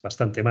más,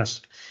 bastante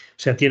más.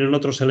 O sea, tienen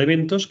otros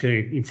elementos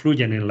que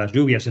influyen en las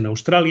lluvias en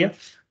Australia.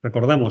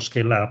 Recordamos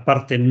que la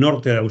parte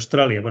norte de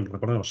Australia, bueno,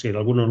 recordemos, si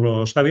alguno no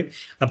lo sabe,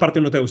 la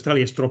parte norte de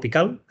Australia es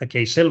tropical, aquí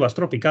hay selvas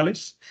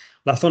tropicales,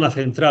 la zona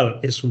central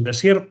es un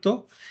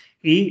desierto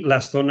y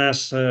las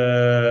zonas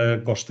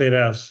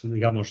costeras,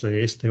 digamos,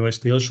 de este,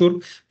 oeste y el sur,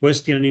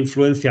 pues tienen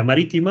influencia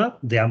marítima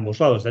de ambos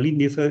lados, del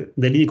Índico,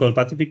 del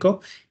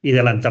Pacífico y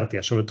de la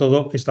Antártida, sobre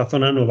todo esta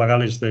zona Nueva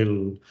Gales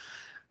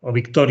o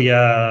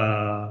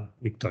Victoria,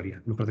 me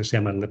parece que se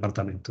llama el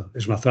departamento.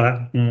 Es una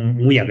zona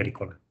muy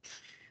agrícola.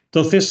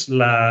 Entonces,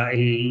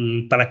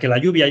 para que la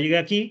lluvia llegue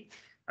aquí,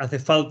 hace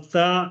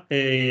falta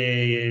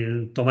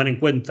tomar en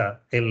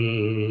cuenta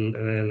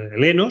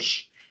el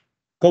ENOS,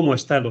 cómo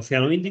está el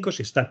océano Índico,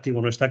 si está activo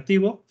o no está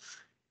activo,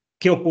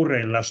 qué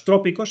ocurre en los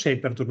trópicos, si hay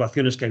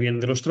perturbaciones que vienen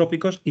de los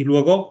trópicos, y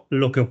luego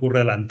lo que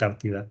ocurre en la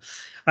Antártida.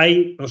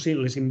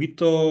 Les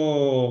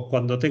invito,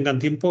 cuando tengan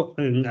tiempo,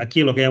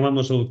 aquí lo que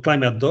llamamos el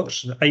Climate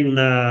Docs, hay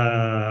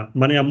una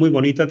manera muy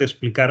bonita de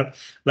explicar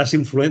las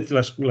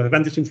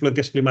grandes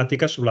influencias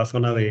climáticas sobre la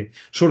zona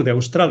sur de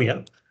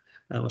Australia.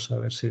 Vamos a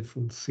ver si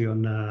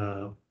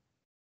funciona.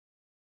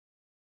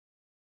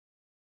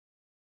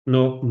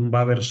 No va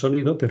a haber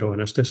sonido, pero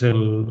bueno, este es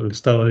el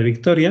estado de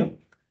Victoria.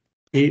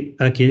 Y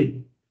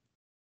aquí,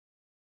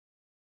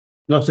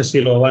 no sé si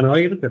lo van a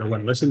oír, pero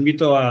bueno, les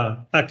invito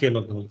a que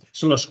lo vean.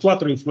 Son las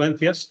 4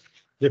 influencias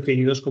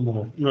definidos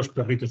como unos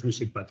perritos muy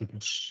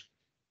simpáticos.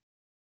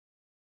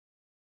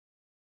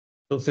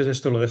 Entonces,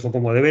 esto lo dejo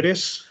como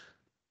deberes.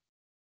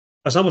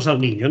 Pasamos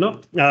al niño, ¿no?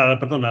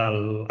 Perdón,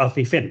 al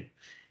CIFEN.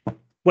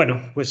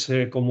 Bueno, pues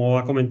como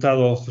ha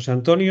comentado José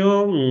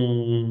Antonio,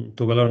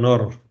 tuve el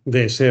honor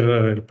de ser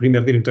el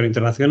primer director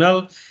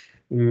internacional.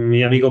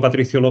 Mi amigo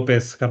Patricio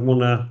López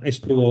Carmona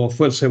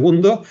fue el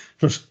segundo.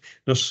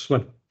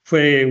 Bueno,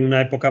 fue una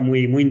época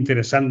muy, muy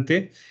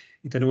interesante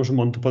y tenemos un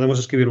montón. Podemos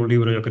escribir un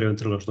libro, yo creo,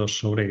 entre los dos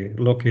sobre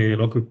lo que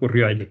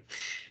ocurrió allí.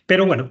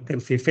 Pero bueno,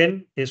 el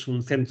CIFEN es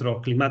un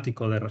centro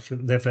climático de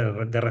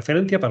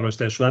referencia para el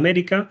oeste de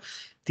Sudamérica.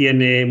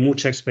 Tiene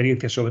mucha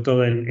experiencia, sobre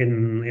todo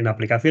en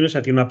aplicaciones. O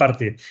sea, tiene una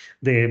parte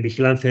de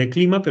vigilancia de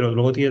clima, pero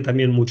luego tiene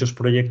también muchos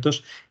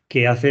proyectos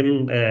que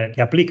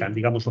aplican,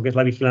 digamos, lo que es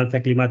la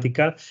vigilancia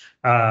climática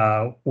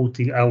a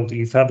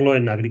utilizarlo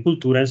en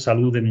agricultura, en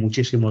salud,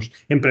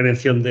 en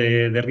prevención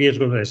de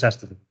riesgos, de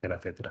desastres, etcétera,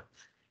 etcétera.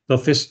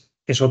 Entonces,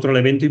 es otro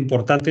elemento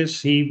importante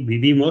si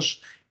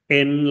vivimos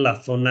en la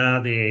zona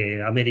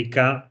de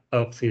América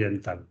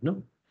Occidental,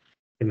 ¿no?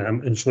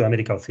 En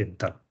Sudamérica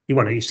Occidental. Y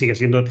bueno, y sigue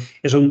siendo,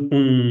 es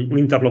un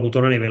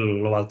interlocutor a nivel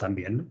global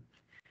también, ¿no?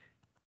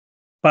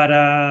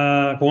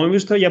 Como hemos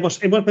visto, ya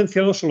hemos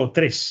mencionado solo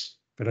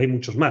 3, pero hay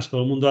muchos más.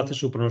 Todo el mundo hace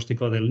su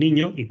pronóstico del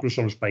niño,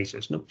 incluso los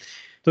países, ¿no?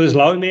 Entonces,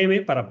 la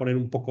OMM, para poner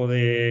un poco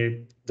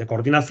de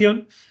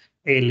coordinación,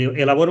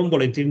 elabora un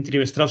boletín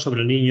trimestral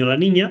sobre el niño y la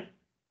niña.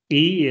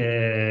 Y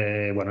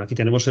bueno, aquí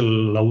tenemos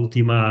la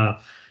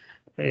última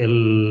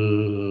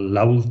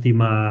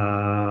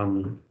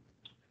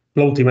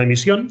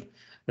emisión,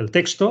 el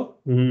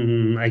texto.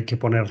 Hay que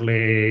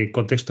ponerle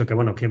contexto que,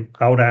 bueno, que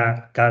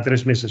ahora cada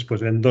 3 meses,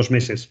 pues en 2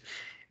 meses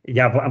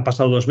Ya han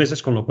pasado 2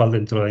 meses, con lo cual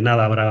dentro de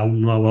nada habrá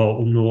un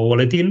nuevo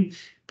boletín,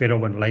 pero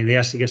bueno, la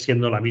idea sigue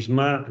siendo la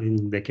misma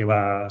de que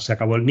se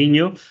acabó el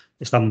Niño,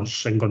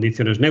 estamos en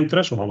condiciones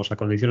neutras o vamos a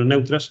condiciones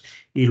neutras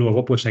y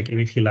luego pues hay que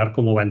vigilar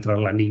cómo va a entrar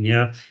la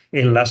Niña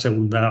en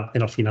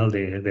el final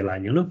del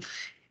año, ¿no?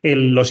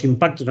 Los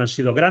impactos han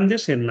sido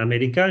grandes en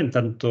América, en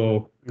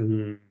tanto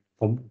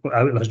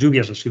las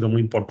lluvias han sido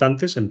muy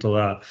importantes al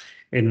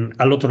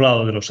otro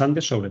lado de los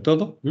Andes, sobre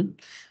todo.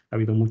 Ha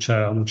habido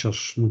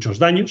muchos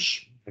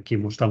daños. Aquí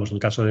estamos en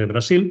el caso de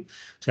Brasil.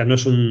 O sea, no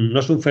es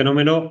un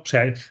fenómeno, o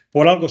sea,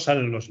 por algo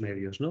salen los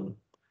medios, ¿no?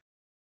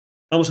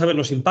 Vamos a ver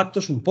los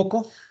impactos un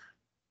poco.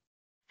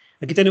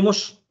 Aquí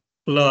tenemos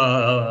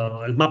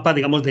el mapa,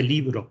 digamos, del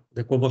libro,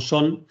 de cómo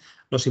son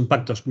los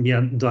impactos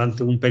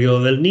durante un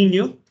periodo del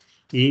Niño,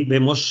 y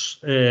vemos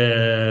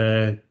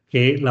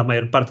que la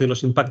mayor parte de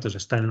los impactos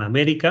están en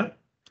América,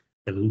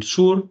 del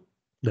sur,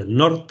 del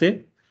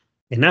norte,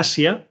 en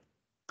Asia,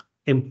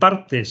 en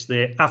partes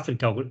de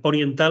África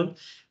Oriental,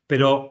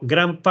 pero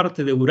gran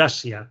parte de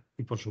Eurasia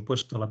y, por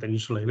supuesto, la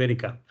península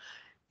ibérica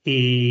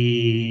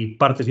y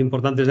partes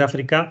importantes de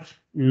África,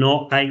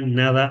 no hay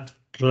nada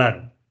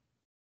claro.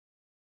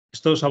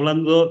 Estamos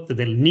hablando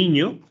del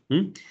Niño,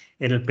 en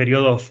el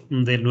periodo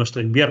de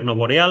nuestro invierno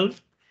boreal,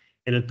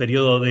 en el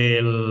periodo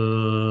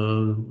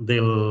del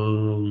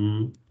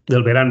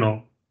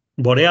verano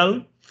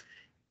boreal.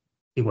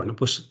 Y bueno,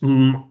 pues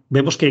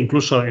vemos que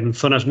incluso en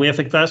zonas muy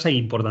afectadas hay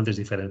importantes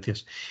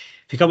diferencias.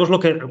 Fijamos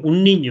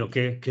un niño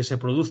que se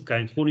produzca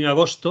en junio y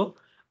agosto,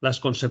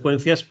 las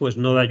consecuencias pues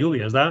no da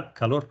lluvias, da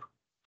calor.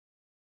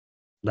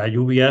 Da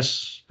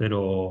lluvias,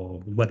 pero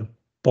bueno,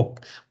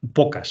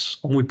 pocas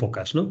o muy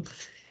pocas, ¿no?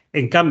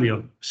 En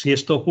cambio, si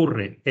esto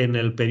ocurre en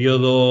el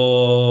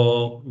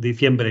periodo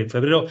diciembre y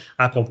febrero,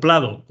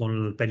 acoplado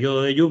con el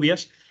periodo de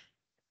lluvias,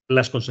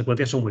 las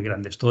consecuencias son muy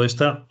grandes. Todo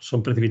esto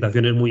son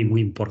precipitaciones muy,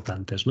 muy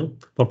importantes, ¿no?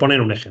 Por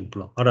poner un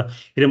ejemplo. Ahora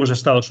iremos a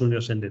Estados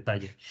Unidos en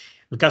detalle.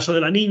 El caso de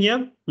la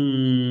Niña,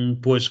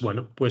 pues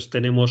bueno, pues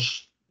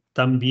tenemos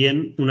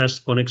también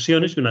unas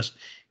conexiones y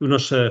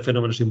unos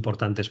fenómenos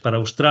importantes. Para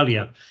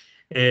Australia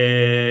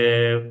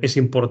es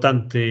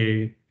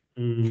importante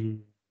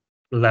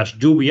las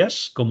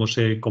lluvias, cómo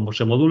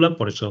se modulan,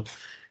 por eso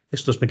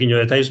estos pequeños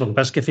detalles. Lo que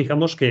pasa es que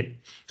fijamos que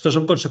estas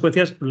son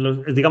consecuencias,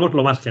 digamos,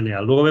 lo más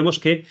general. Luego vemos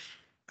que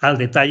al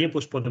detalle,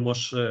 pues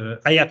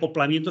hay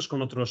acoplamientos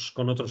con otros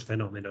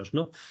fenómenos,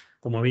 ¿no?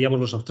 Como veíamos,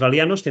 los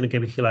australianos tienen que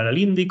vigilar el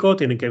Índico,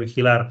 tienen que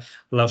vigilar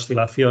la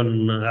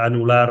oscilación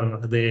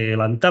anular de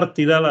la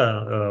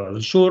Antártida,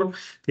 del sur,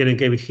 tienen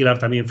que vigilar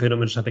también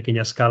fenómenos a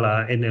pequeña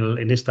escala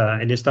en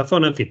esta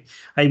zona. En fin,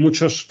 hay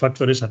muchos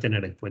factores a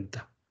tener en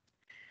cuenta.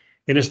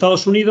 En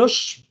Estados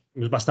Unidos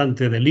es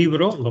bastante de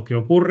libro lo que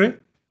ocurre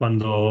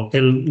cuando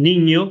el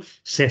Niño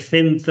se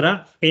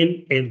centra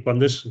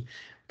cuando es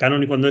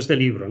canónico, cuando es de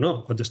libro,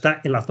 ¿no? Cuando está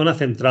en la zona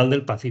central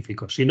del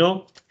Pacífico. Si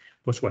no,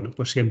 pues bueno,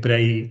 pues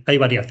siempre hay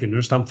variaciones, no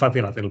es tan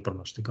fácil hacer el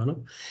pronóstico,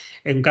 ¿no?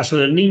 En caso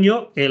del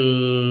Niño,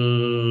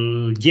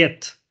 el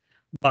jet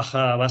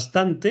baja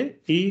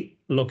bastante y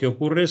lo que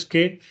ocurre es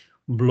que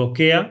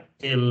bloquea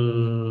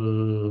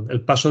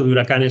el paso de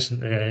huracanes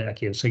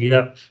aquí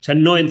enseguida. O sea,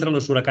 no entran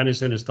los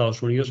huracanes en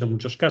Estados Unidos en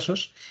muchos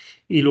casos,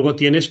 y luego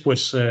tienes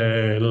pues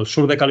el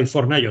sur de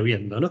California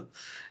lloviendo, ¿no?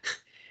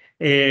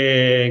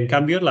 En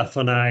cambio, la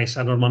zona es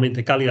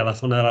anormalmente cálida, la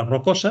zona de las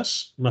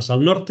rocosas, más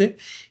al norte,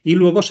 y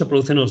luego se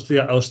producen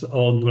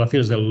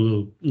ondulaciones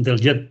del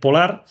jet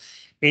polar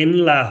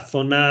en la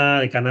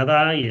zona de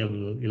Canadá y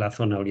la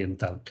zona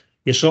oriental.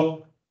 Y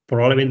eso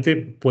probablemente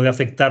puede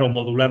afectar o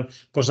modular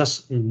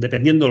cosas,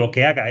 dependiendo de lo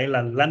que haga el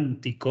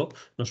Atlántico,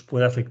 nos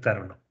puede afectar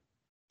o no.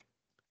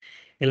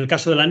 En el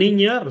caso de la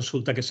Niña,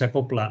 resulta que se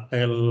acopla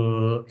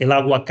el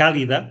agua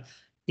cálida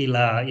y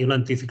un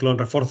anticiclón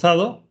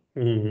reforzado,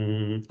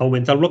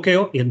 aumenta el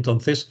bloqueo y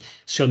entonces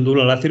se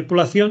ondula la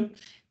circulación.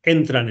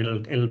 Entran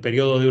en el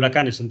periodo de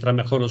huracanes, entran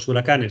mejor los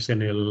huracanes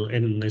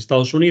en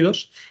Estados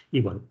Unidos,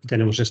 y bueno,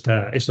 tenemos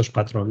estos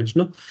patrones,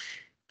 ¿no?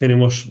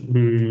 Tenemos,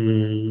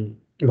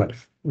 bueno,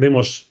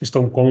 vemos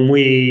esto como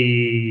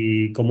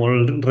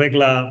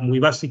regla muy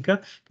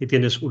básica, que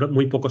tienes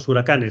muy pocos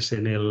huracanes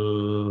en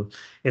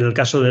el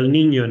caso del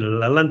Niño en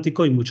el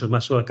Atlántico y muchos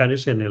más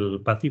huracanes en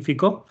el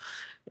Pacífico,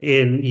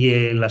 y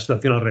en la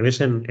situación al revés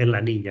en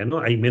la Niña, ¿no?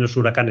 Hay menos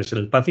huracanes en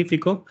el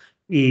Pacífico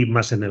y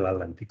más en el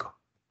Atlántico.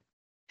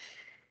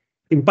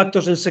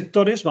 Impactos en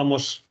sectores,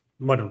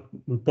 bueno,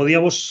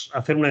 podíamos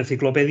hacer una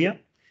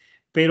enciclopedia,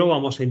 pero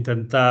vamos a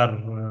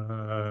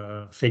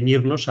intentar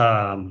ceñirnos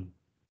a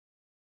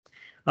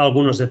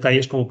algunos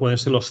detalles como pueden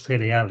ser los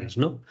cereales,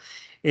 ¿no?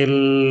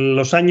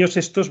 Los años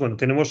estos, bueno,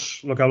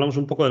 tenemos lo que hablamos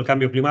un poco del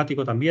cambio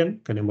climático también,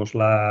 tenemos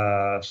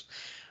las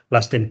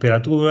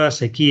temperaturas,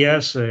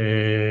 sequías,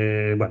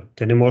 bueno,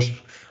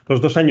 tenemos los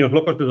 2 años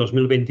locos de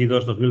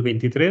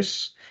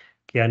 2022-2023,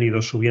 que han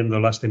ido subiendo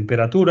las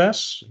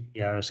temperaturas,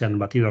 ya se han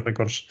batido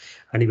récords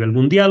a nivel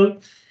mundial.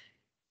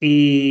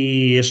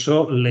 Y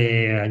eso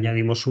le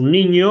añadimos un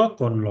niño,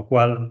 con lo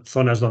cual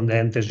zonas donde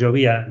antes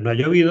llovía no ha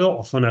llovido,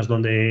 o zonas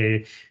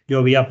donde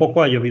llovía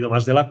poco ha llovido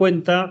más de la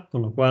cuenta,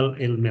 con lo cual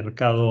el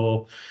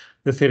mercado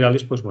de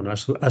cereales pues, bueno,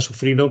 ha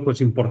sufrido pues,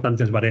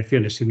 importantes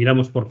variaciones. Si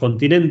miramos por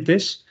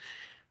continentes,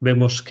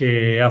 vemos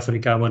que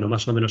África, bueno,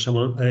 más o menos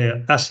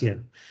Asia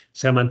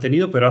se ha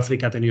mantenido, pero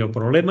África ha tenido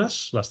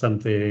problemas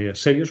bastante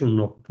serios, un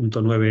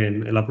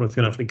 1,9 en la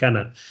producción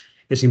africana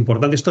es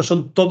importante. Estos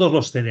son todos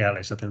los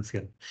cereales,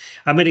 atención.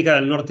 América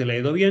del Norte le ha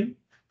ido bien,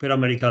 pero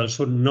América del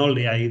Sur no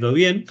le ha ido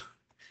bien.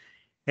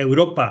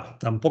 Europa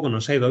tampoco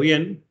nos ha ido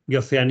bien y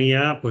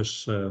Oceanía,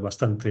 pues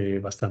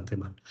bastante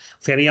mal.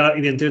 Oceanía,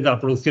 evidentemente,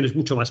 la producción es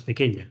mucho más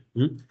pequeña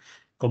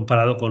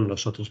comparado con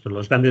los otros, pero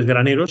los grandes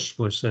graneros,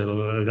 pues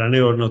el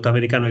granero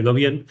norteamericano ha ido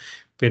bien,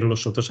 pero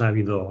los otros ha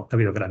habido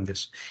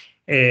grandes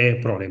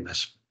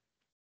problemas.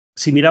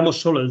 Si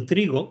miramos solo el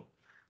trigo,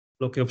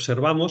 lo que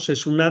observamos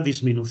es una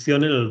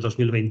disminución en el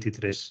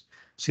 2023.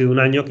 Ha sido un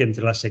año que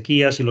entre las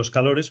sequías y los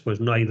calores, pues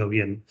no ha ido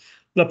bien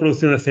la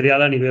producción de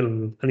cereal a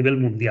nivel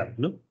mundial,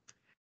 ¿no?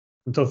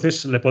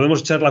 Entonces, ¿le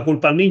podemos echar la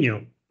culpa al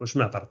niño? Pues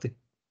una parte.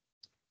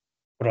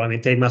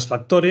 Probablemente hay más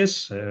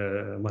factores,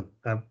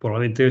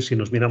 probablemente si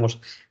nos miramos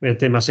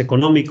temas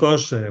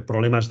económicos,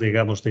 problemas,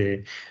 digamos,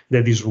 de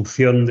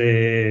disrupción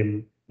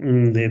de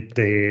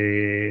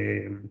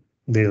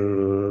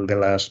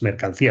las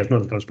mercancías, ¿no?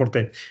 El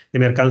transporte de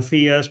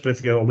mercancías,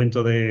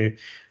 aumento de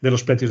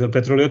los precios del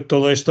petróleo,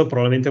 todo esto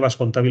probablemente vas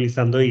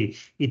contabilizando y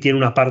tiene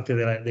una parte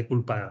de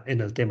culpa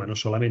en el tema, no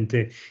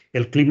solamente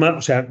el clima.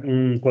 O sea,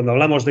 cuando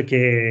hablamos de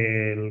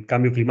que el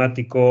cambio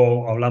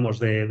climático, hablamos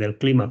del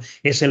clima,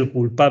 es el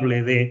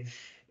culpable de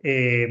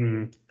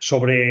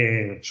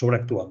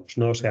sobreactuamos,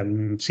 ¿no? O sea,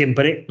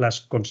 siempre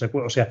las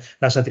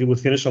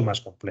atribuciones son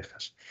más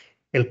complejas.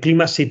 El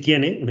clima sí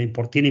tiene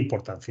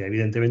importancia,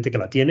 evidentemente que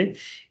la tiene,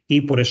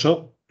 y por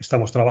eso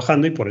estamos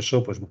trabajando y por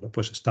eso pues, bueno,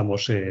 pues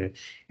estamos en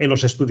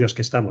los estudios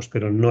que estamos,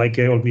 pero no hay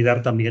que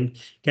olvidar también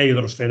que hay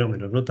otros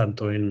fenómenos, ¿no?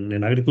 Tanto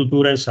en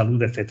agricultura, en salud,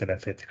 etcétera,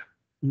 etcétera.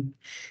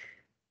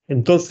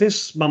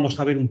 Entonces, vamos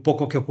a ver un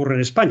poco qué ocurre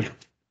en España.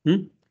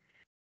 En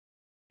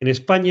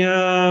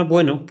España,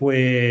 bueno,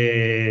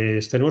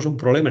 pues tenemos un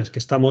problema, es que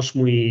estamos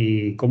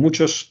con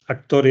muchos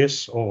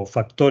actores o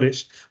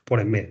factores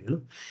por en medio,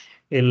 ¿no?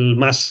 El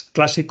más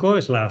clásico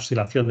es la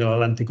oscilación del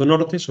Atlántico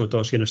Norte, sobre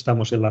todo si no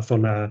estamos en la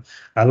zona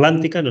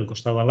atlántica, en el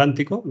costado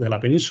atlántico de la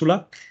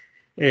península.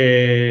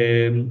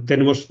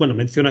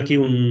 Menciono aquí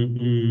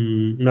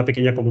una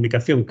pequeña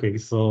comunicación que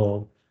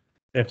hizo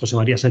José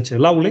María Sánchez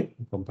Laule,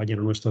 un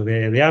compañero nuestro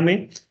de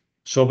AME,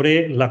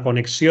 sobre la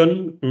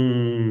conexión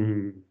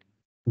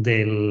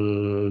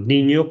del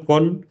Niño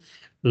con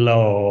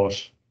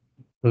los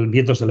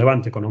vientos de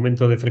levante, con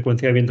aumento de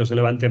frecuencia de vientos de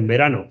levante en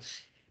verano.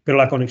 Pero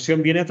la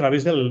conexión viene a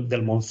través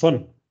del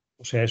monzón.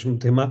 O sea, es un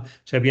tema,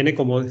 o sea, viene,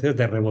 como dices,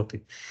 de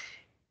rebote.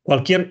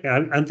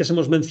 Antes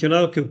hemos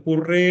mencionado que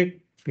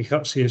ocurre,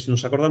 fijaos, si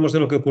nos acordamos de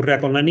lo que ocurría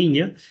con la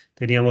Niña,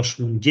 teníamos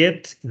un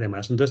jet y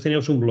demás. Entonces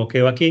teníamos un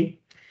bloqueo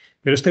aquí,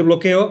 pero este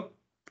bloqueo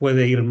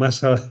puede ir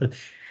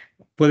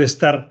puede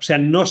estar, o sea,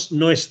 no es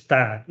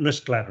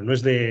claro, no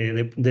es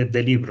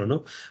de libro,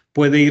 ¿no?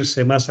 Puede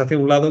irse más hacia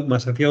un lado,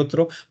 más hacia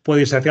otro,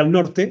 puede irse hacia el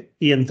norte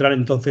y entrar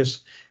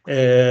entonces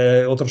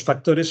otros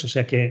factores, o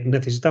sea que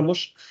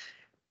necesitamos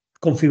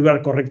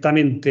configurar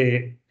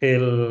correctamente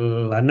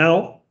la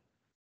nao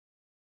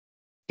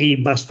y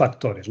más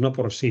factores, ¿no?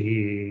 Por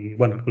si,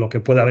 bueno, lo que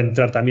pueda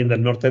entrar también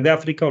del norte de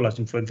África o las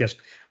influencias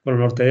por el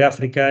norte de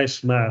África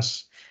es una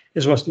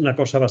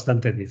cosa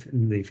bastante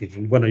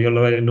difícil. Bueno, yo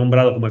lo he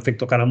nombrado como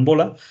efecto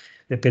carambola,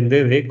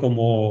 depende de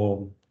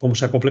cómo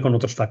se acople con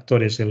otros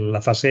factores. En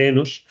la fase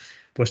ENOS,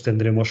 pues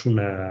tendremos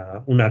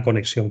una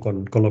conexión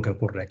con lo que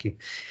ocurre aquí.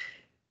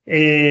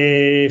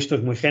 Esto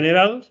es muy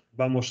general.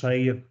 Vamos a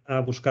ir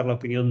a buscar la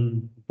opinión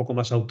un poco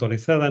más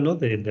autorizada, ¿no?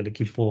 del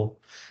equipo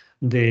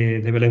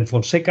de Belén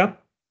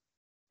Fonseca.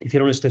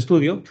 Hicieron este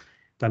estudio,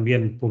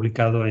 también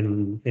publicado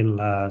en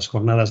las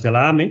jornadas de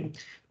la AME,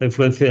 la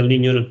influencia del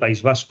niño en el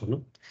País Vasco,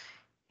 ¿no?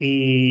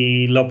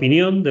 Y la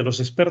opinión de los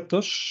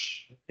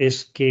expertos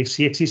es que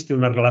sí existe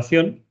una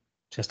relación,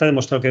 se está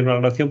demostrado que hay una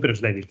relación, pero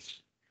es débil. O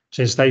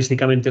sea, es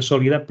estadísticamente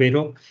sólida,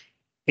 pero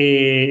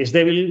es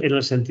débil en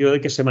el sentido de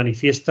que se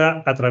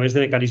manifiesta a través de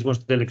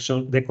mecanismos de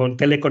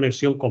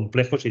teleconexión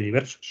complejos y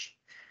diversos.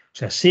 O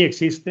sea, sí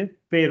existe,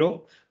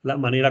 pero la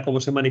manera como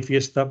se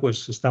manifiesta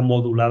pues, está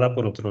modulada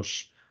por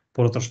otros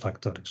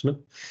factores, ¿no?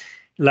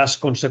 Las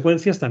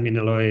consecuencias también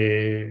lo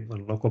he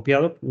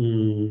copiado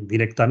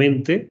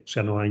directamente, o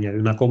sea, no añade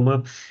una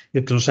coma.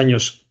 Los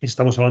años,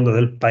 estamos hablando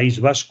del País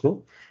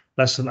Vasco,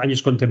 los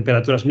años con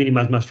temperaturas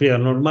mínimas más frías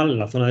de normal en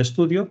la zona de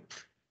estudio,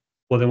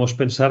 podemos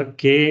pensar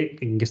que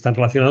están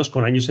relacionados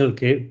con años en los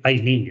que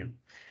hay niño.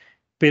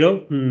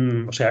 Pero,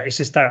 o sea, es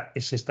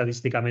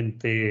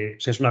estadísticamente, o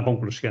sea, es una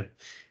conclusión.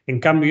 En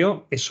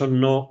cambio, eso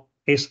no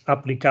es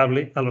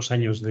aplicable a los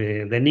años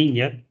de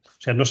niña.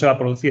 O sea, no se va a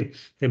producir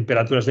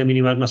temperaturas de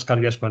mínimas más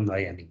cálidas cuando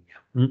haya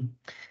niña.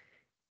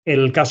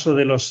 El caso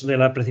de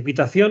la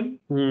precipitación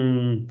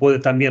puede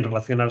también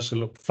relacionarse,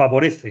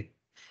 favorece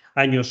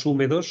años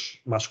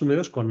húmedos, más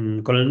húmedos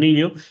con el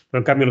Niño, pero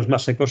en cambio los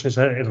más secos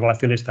esa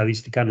relación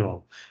estadística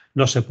no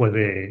se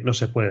puede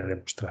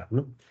demostrar,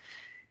 ¿no?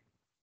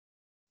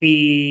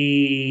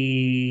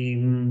 Y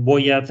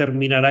voy a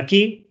terminar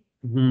aquí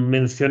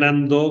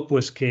mencionando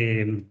pues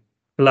que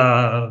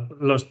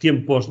los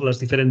tiempos, las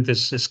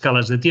diferentes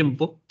escalas de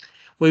tiempo.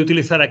 Voy a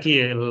utilizar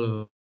aquí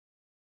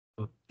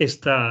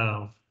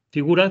esta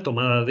figura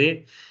tomada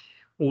de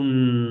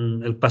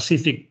el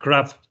Pacific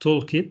Crab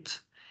Toolkit,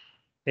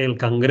 el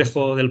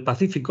cangrejo del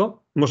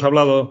Pacífico. Hemos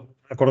hablado,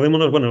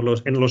 acordémonos, bueno,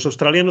 en los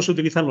australianos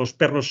utilizan los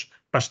perros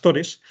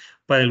pastores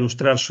para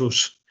ilustrar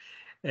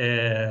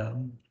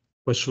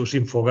pues sus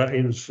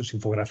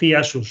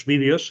infografías, sus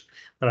vídeos,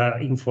 para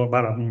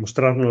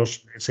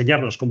mostrarnos,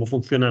 enseñarnos cómo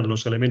funcionan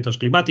los elementos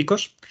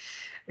climáticos.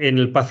 En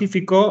el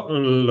Pacífico,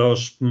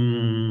 los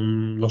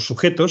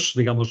sujetos,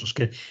 digamos, los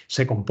que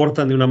se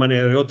comportan de una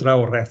manera o de otra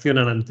o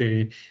reaccionan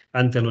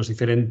ante los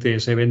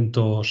diferentes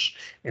eventos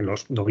en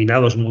los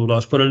dominados,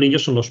 modulados por el Niño,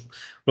 son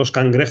los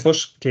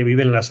cangrejos que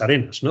viven en las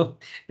arenas, ¿no?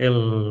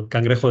 El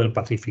cangrejo del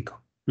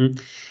Pacífico.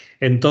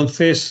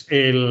 Entonces,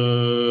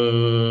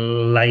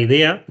 la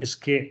idea es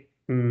que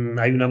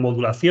hay una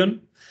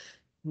modulación.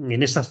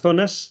 En esas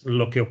zonas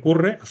lo que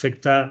ocurre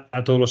afecta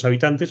a todos los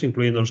habitantes,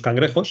 incluyendo los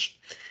cangrejos,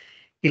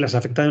 y las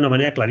afecta de una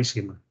manera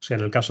clarísima. O sea,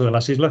 en el caso de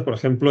las islas, por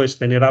ejemplo, es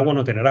tener agua o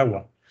no tener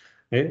agua.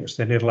 Es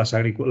tener la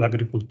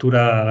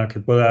agricultura que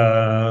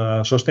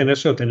pueda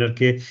sostenerse o tener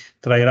que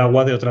traer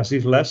agua de otras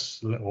islas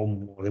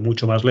o de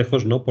mucho más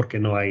lejos, ¿no? Porque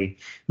no hay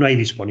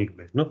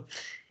disponibles, ¿no?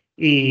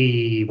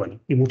 Y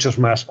bueno, y muchos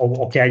más,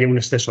 o que haya un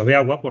exceso de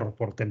agua por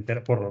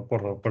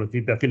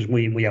precipitaciones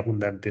muy, muy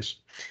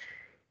abundantes.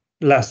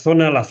 La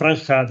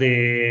franja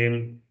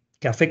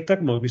que afecta,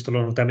 como hemos visto,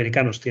 los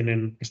norteamericanos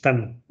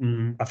están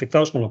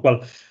afectados, con lo cual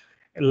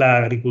la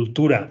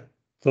agricultura,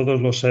 todos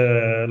los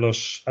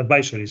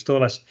advisories,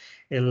 todas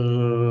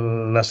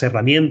las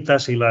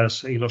herramientas y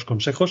los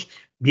consejos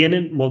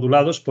vienen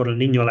modulados por el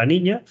Niño a la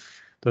Niña.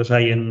 Entonces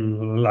hay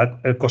en la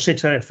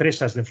cosecha de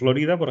fresas de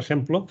Florida, por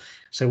ejemplo,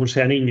 según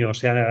sea niño o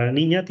sea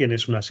niña,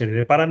 tienes una serie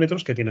de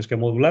parámetros que tienes que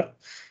modular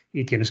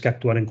y tienes que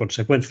actuar en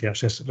consecuencia. O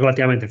sea, es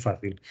relativamente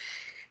fácil.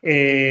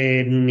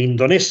 En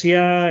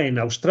Indonesia, en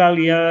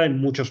Australia, en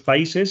muchos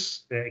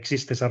países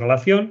existe esa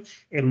relación.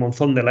 El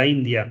monzón de la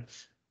India,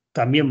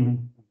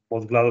 también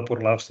modulado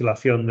por la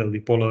oscilación del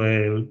dipolo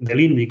del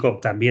Índico,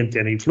 también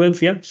tiene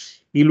influencia.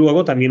 Y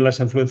luego también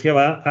esa influencia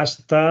va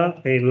hasta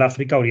el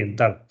África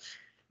Oriental.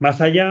 Más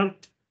allá,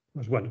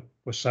 pues bueno,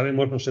 pues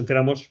sabemos, nos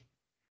enteramos,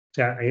 o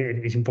sea,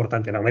 es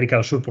importante en América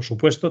del Sur, por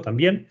supuesto,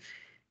 también,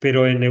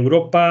 pero en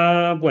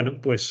Europa,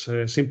 bueno, pues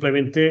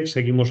simplemente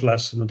seguimos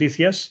las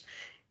noticias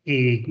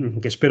y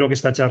que espero que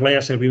esta charla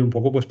haya servido un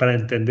poco pues, para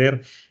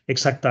entender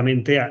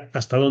exactamente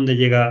hasta dónde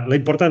llega la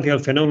importancia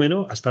del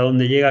fenómeno, hasta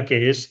dónde llega,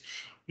 qué es,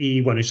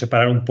 y bueno, y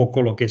separar un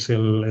poco lo que es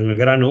el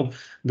grano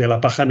de la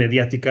paja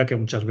mediática que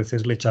muchas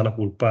veces le echa la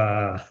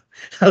culpa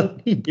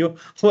al niño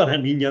o a la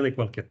niña de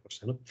cualquier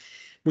cosa, ¿no?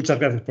 Muchas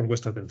gracias por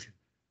vuestra atención.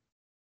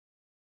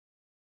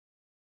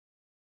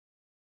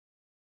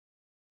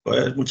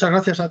 Pues muchas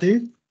gracias a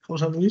ti,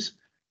 José Luis,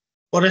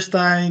 por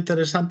esta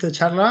interesante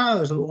charla.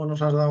 Desde luego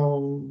nos has dado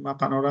una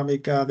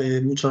panorámica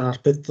de muchos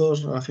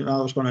aspectos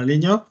relacionados con el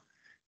niño,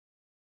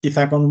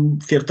 quizá con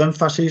un cierto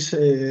énfasis,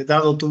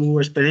 dado tu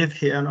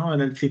experiencia, ¿no?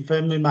 En el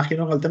CIFEM, me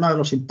imagino, con el tema de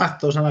los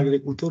impactos en la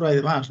agricultura y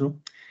demás, ¿no?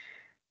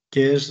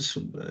 Que es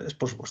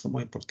por supuesto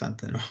muy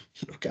importante, ¿no?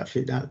 Lo que al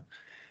final,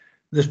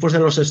 después de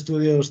los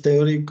estudios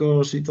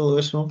teóricos y todo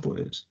eso,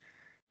 pues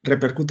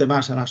repercute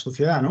más en la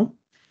sociedad, ¿no?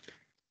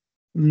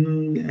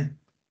 Mm,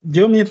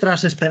 Yo,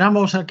 mientras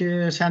esperamos a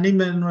que se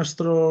animen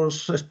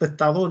nuestros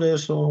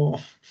espectadores o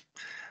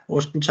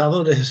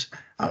escuchadores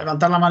a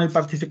levantar la mano y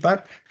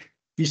participar,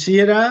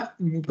 quisiera,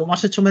 como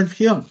has hecho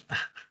mención,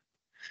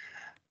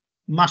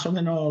 más o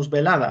menos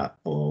velada,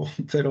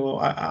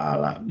 pero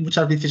a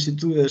muchas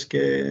vicisitudes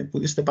que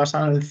pudiste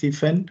pasar en el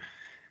CIFEN,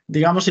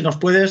 digamos, si nos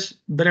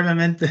puedes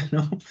brevemente,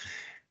 ¿no?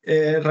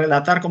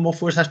 Relatar cómo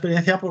fue esa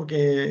experiencia,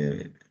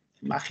 porque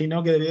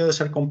imagino que debió de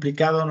ser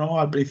complicado, ¿no?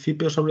 Al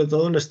principio, sobre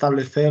todo, el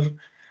establecer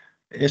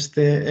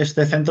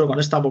este centro con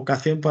esta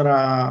vocación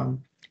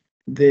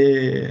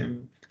de,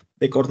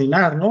 de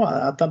coordinar, ¿no?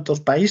 A tantos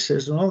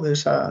países, ¿no? De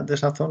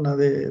esa zona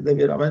de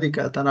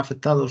Iberoamérica tan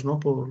afectados, ¿no?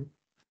 Por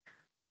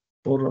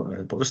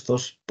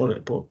estos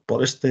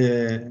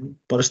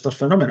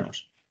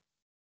fenómenos.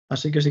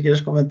 Así que si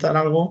quieres comentar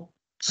algo,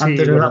 Sí,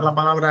 antes de dar bueno, la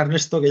palabra a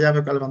Ernesto, que ya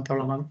veo que ha levantado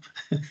la mano.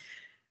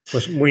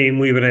 pues muy,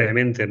 muy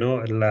brevemente,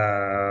 ¿no?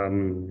 La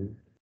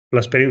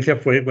experiencia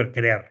fue pues,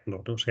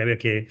 crearlo, ¿no? O sea,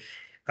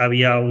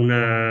 había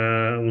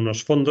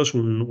unos fondos,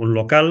 un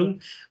local,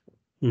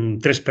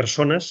 3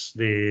 personas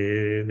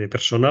de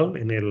personal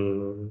en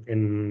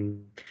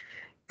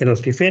el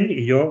CIFEN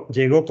y yo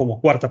llego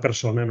como cuarta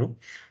persona, ¿no?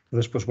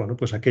 Entonces, pues bueno,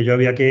 pues aquello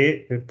había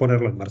que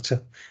ponerlo en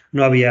marcha.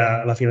 No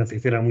había, la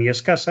financiación era muy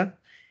escasa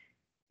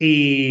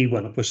Y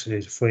bueno, pues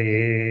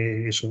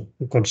fue eso,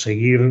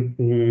 conseguir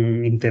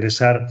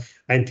interesar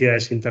a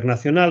entidades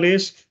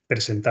internacionales,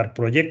 presentar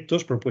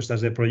proyectos,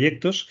 propuestas de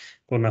proyectos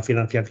con una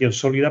financiación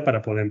sólida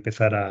para poder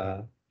empezar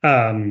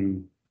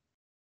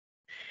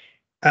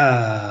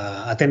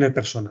a tener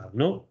personal,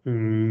 ¿no?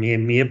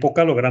 En mi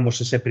época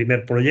logramos ese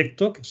primer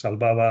proyecto que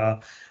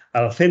salvaba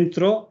al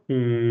centro.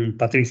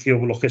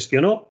 Patricio lo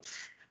gestionó,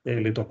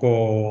 le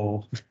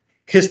tocó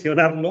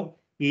gestionarlo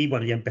y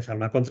bueno, ya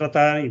empezaron a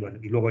contratar y bueno,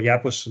 y luego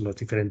ya pues los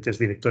diferentes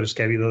directores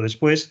que ha habido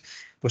después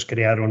pues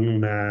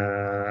crearon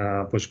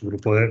pues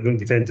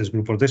diferentes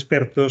grupos de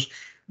expertos.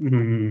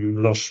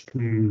 Los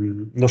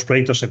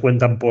proyectos se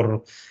cuentan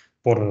por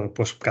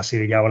pues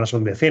casi ya ahora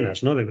son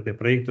decenas, ¿no? de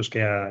proyectos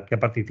que ha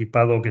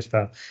participado, que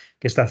está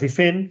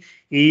CIFEN.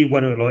 Y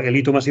bueno, el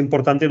hito más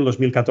importante en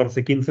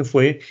 2014-15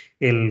 fue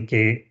el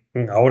que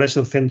ahora es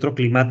el Centro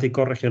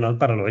Climático Regional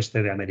para el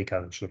Oeste de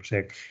América del Sur. O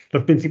sea,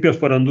 los principios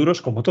fueron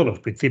duros como todos los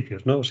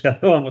principios, ¿no? O sea,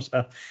 no vamos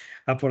a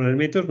poner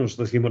mitos,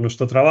 nosotros hicimos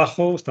nuestro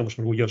trabajo, estamos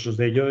orgullosos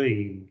de ello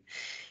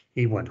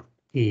y bueno,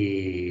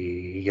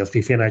 y el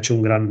CIFEN ha hecho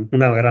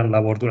una gran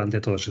labor durante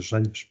todos esos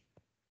años.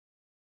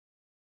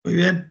 Muy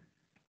bien.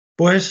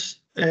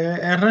 Pues,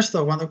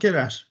 Ernesto, cuando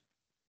quieras.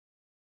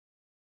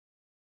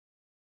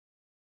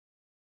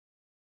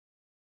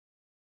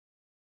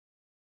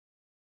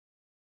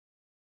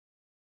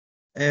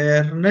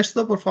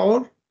 Ernesto, por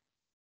favor.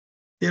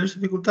 ¿Tienes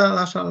dificultad?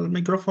 ¿Das al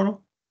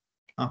micrófono?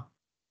 Ah.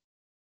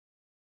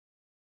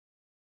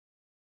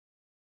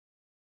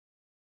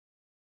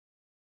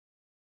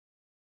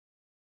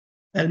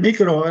 El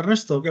micro,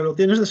 Ernesto, que lo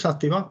tienes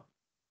desactivado.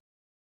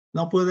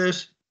 No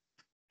puedes.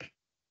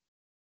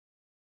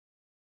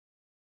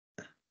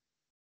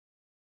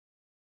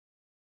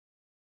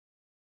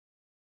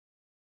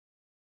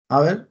 A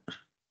ver.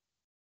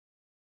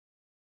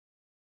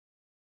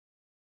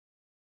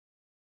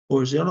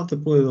 Pues yo no te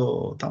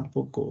puedo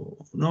tampoco.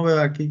 No veo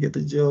aquí que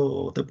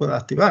yo te pueda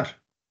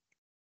activar.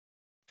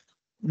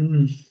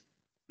 No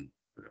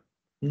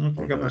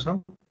sé qué ha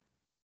pasado.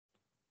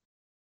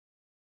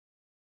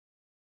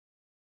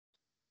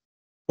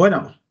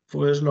 Bueno,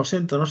 pues lo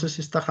siento. No sé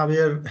si está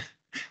Javier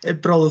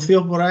en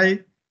producción por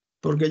ahí,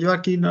 porque yo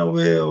aquí no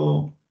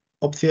veo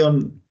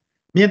opción.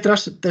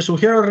 Mientras, te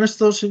sugiero,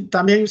 Ernesto,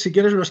 también, si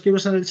quieres, lo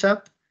escribes en el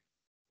chat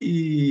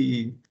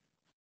y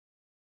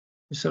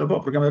se lo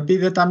pongo, porque me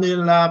pide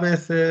también la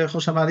vez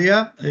José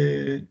María.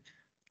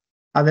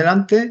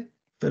 Adelante,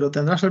 pero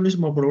tendrás el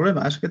mismo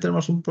problema. Es que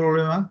tenemos un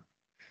problema.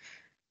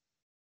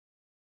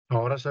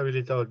 Ahora se ha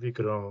habilitado el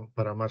micro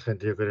para más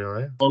gente, yo creo,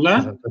 ¿eh?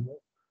 Hola.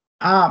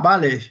 Ah,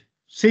 vale.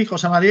 Sí,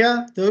 José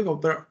María, te oigo,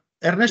 pero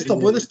Ernesto,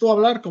 ¿puedes tú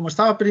hablar como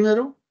estaba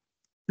primero?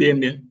 Bien,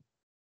 bien.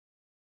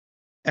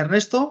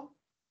 Ernesto.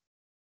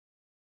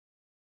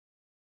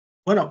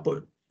 Bueno,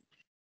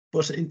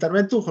 pues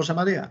interven tú, José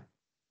María.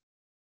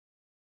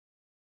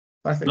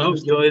 Parece No,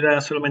 que yo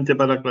era solamente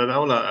para aclarar.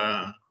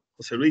 Hola,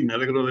 José Luis, me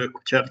alegro de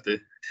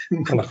escucharte.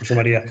 Hola, José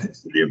María.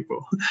 Hace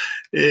tiempo.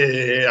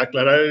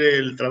 Aclarar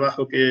el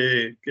trabajo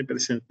que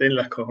presenté en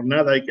las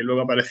jornadas y que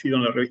luego ha aparecido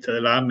en la revista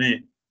de la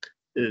AEMET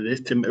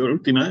de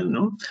última,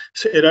 ¿no?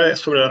 Era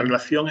sobre la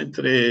relación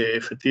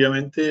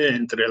efectivamente,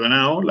 entre la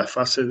nao, las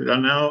fases de la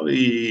nao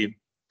y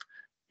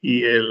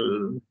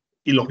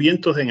los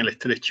vientos en el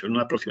estrecho, en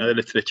una proximidad del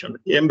estrecho,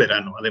 y en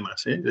verano,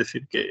 además, ¿eh? Es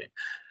decir, que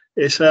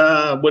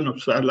bueno, o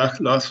sea, la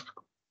has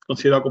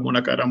considerado como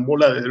una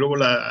carambola. Desde luego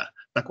la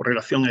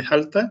correlación es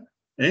alta,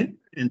 ¿eh?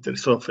 Entre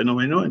esos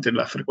fenómenos, entre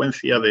la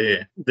frecuencia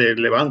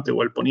del levante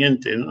o el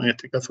poniente, ¿no? En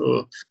este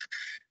caso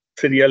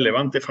sería el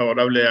levante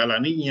favorable a la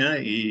Niña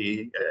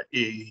y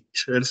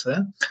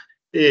viceversa.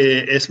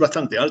 Es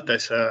bastante alta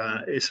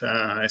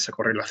esa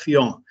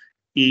correlación.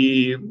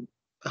 Y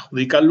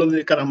adjudicarlo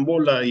de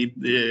carambola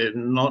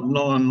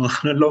no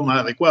es lo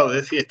más adecuado.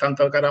 Es decir, es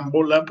tanta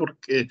carambola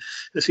porque,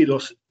 es decir,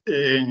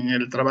 en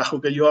el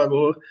trabajo que yo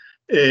hago,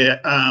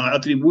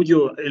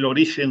 atribuyo el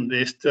origen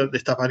de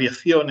estas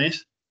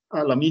variaciones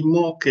a lo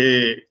mismo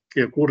que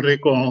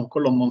ocurre con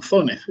los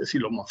monzones. Es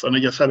decir, los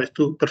monzones, ya sabes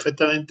tú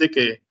perfectamente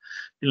que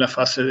en la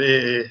fase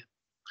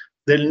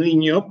del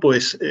Niño,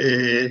 pues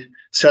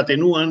se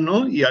atenúan,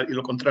 ¿no? Y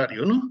lo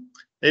contrario, ¿no?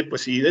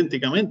 Pues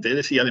idénticamente. Es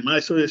decir,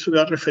 además eso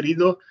ha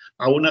referido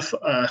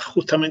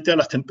justamente a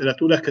las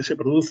temperaturas que se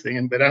producen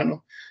en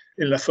verano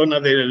en la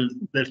zona del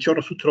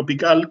chorro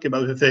subtropical, que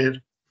va desde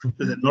el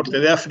norte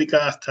de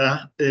África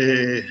hasta,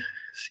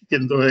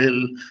 siguiendo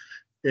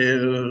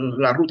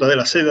la ruta de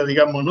la seda,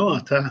 digamos, ¿no?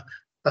 Hasta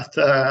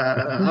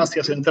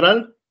Asia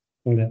Central.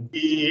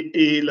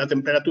 Y la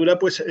temperatura,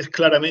 pues, es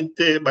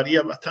claramente,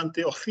 varía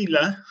bastante,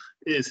 oscila,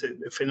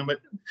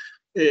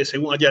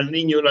 según allá el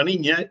Niño o la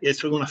Niña.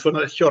 Eso en una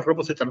zona de chorro,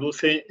 pues se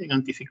traduce en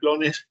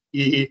anticiclones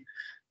y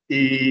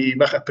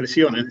bajas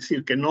presiones. Es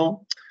decir, que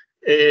no,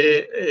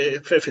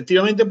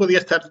 efectivamente podría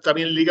estar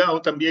también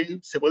ligado,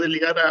 también se puede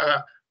ligar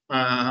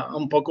a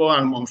un poco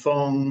al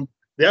monzón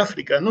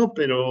África, ¿no?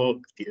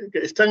 Pero que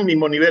está en el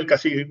mismo nivel,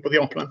 casi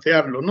podríamos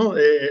plantearlo, ¿no?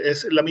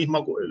 Es la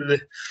misma,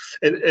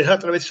 es a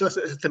través de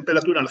esa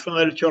temperatura en la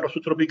zona del chorro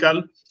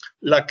subtropical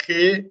la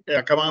que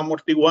acaban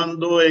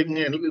amortiguando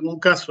en un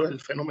caso el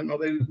fenómeno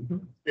del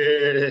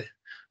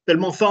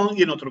monzón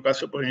y en otro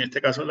caso, pues en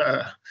este caso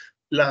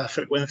la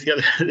frecuencia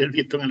del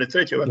viento en el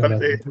estrecho.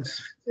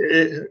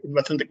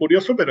 Bastante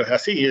curioso, pero es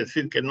así, es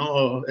decir, que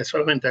no es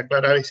solamente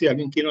aclarar, y si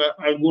alguien quiere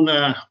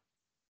alguna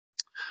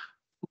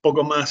un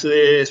poco más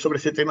sobre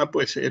ese tema,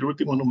 pues el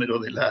último número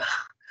de la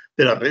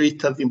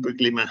revista Tiempo y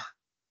Clima.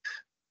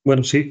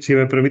 Bueno, sí, si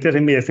me permites,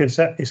 en mi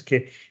defensa, es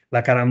que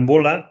la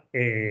carambola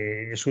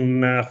es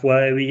una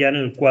jugada de villano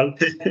en el cual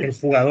el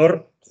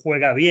jugador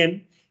juega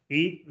bien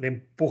y le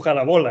empuja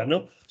la bola, ¿no?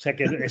 O sea,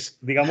 que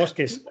digamos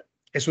que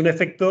es un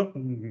efecto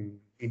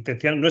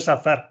intencional, no es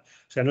azar.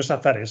 O sea, no es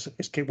azar,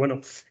 es que,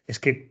 bueno, es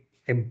que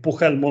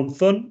empuja el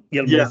monzón y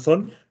el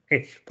monzón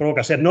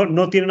provoca. O sea,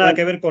 no tiene nada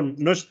que ver con...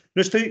 No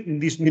estoy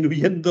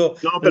disminuyendo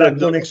la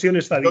conexión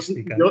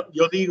estadística.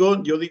 Yo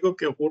digo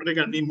que ocurre en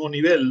el mismo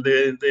nivel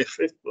de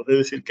efectos. Es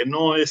decir, que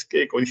no es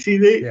que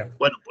coincide.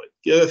 Bueno, pues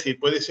quiero decir,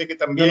 puede ser que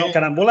también... No,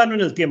 carambola no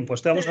en el tiempo.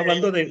 Estamos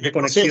hablando de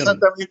conexión. No sé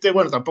exactamente,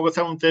 bueno, tampoco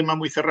está un tema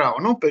muy cerrado,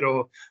 ¿no?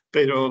 Pero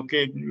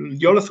que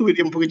yo lo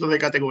subiría un poquito de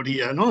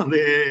categoría, ¿no?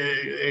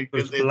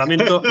 Pues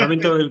lamento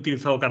haber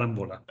utilizado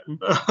carambola.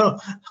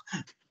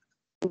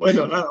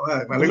 Bueno, nada,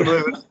 me alegro de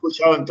haber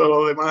escuchado en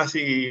todo lo demás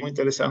y muy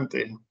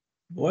interesante.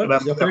 Bueno,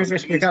 gracias. Yo creo que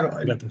es que, claro,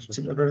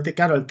 si me permite,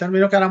 claro, el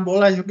término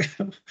carambola, yo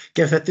creo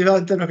que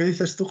efectivamente es lo que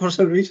dices tú,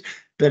 José Luis,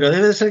 pero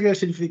debe ser que el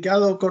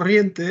significado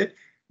corriente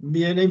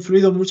viene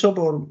influido mucho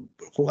por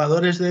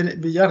jugadores de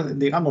billar,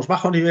 digamos,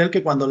 bajo nivel,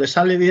 que cuando les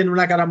sale bien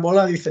una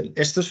carambola dicen,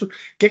 esto es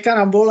qué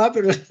carambola,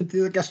 pero en el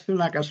sentido de que ha sido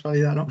una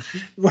casualidad, ¿no?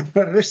 Bueno,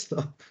 el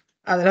resto,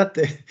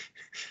 adelante.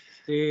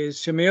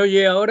 ¿Se me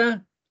oye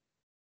ahora?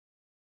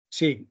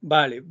 Sí,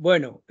 vale.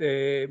 Bueno,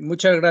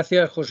 muchas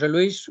gracias, José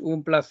Luis.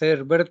 Un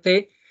placer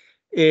verte.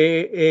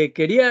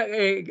 Quería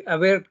a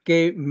ver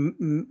que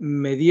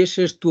me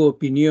dieses tu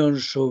opinión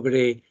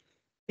sobre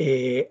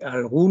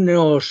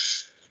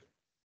algunas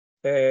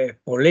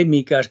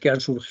polémicas que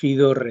han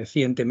surgido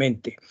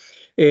recientemente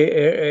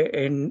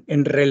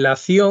en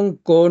relación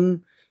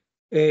con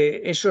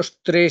esos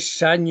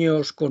 3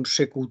 años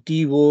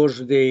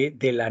consecutivos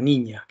de la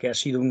Niña, que ha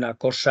sido una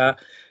cosa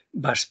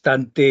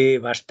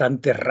bastante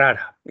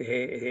rara.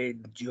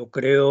 Yo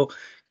creo,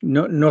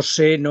 no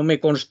sé, no me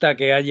consta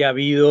que haya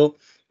habido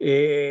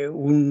 3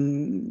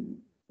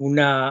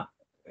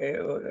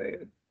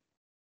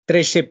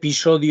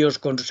 episodios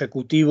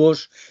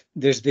consecutivos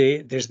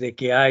desde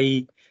que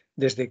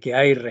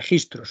hay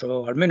registros,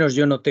 o al menos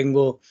yo no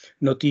tengo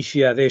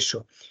noticia de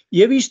eso.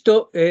 Y he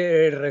visto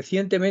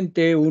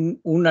recientemente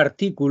un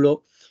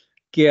artículo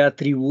que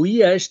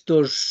atribuía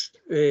estos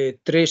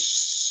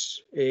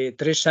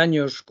 3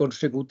 años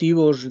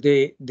consecutivos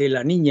de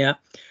la Niña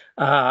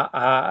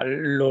a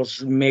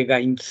los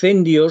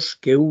megaincendios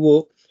que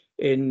hubo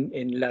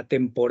en la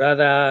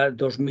temporada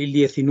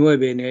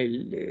 2019, en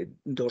el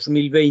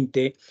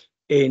 2020,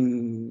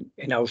 en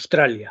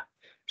Australia.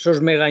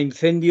 Esos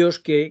megaincendios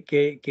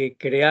que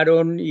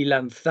crearon y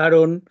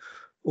lanzaron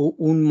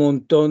un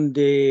montón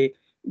de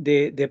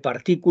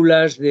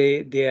partículas,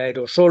 de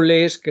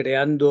aerosoles,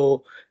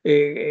 creando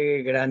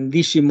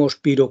grandísimos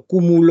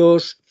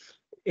pirocúmulos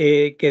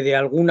que de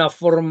alguna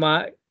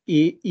forma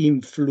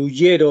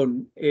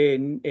influyeron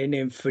en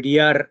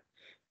enfriar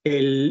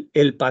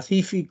el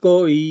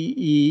Pacífico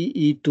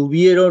y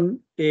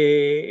tuvieron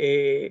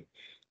que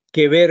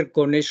ver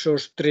con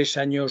esos 3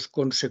 años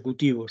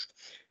consecutivos.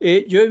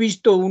 Yo he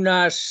visto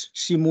unas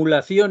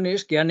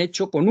simulaciones que han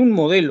hecho con un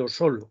modelo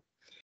solo,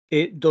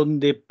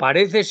 donde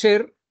parece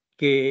ser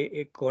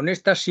que con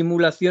estas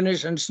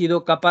simulaciones han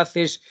sido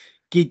capaces,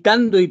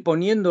 quitando y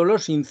poniendo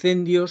los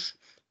incendios,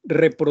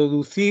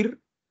 reproducir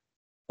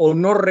o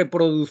no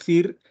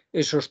reproducir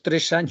esos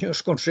 3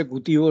 años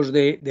consecutivos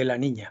de la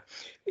Niña.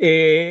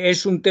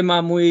 Es un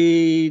tema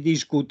muy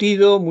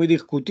discutido, muy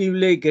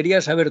discutible, y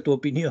quería saber tu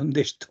opinión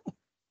de esto.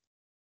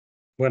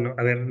 Bueno,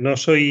 a ver, no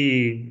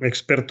soy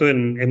experto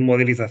en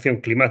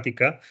modelización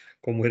climática,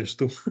 como eres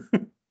tú.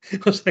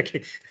 O sea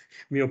que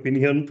mi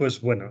opinión, pues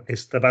bueno,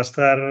 va a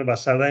estar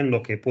basada en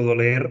lo que puedo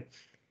leer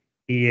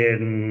y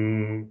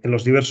en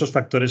los diversos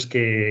factores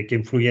que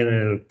influyen en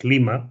el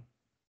clima.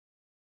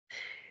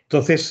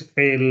 Entonces,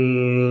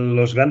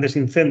 los grandes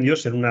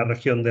incendios en una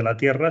región de la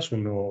Tierra es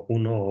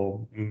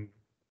uno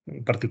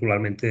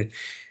particularmente.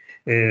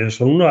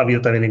 Son uno, ha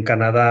habido también en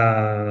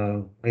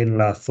Canadá, en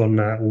la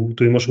zona,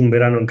 tuvimos un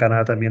verano en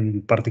Canadá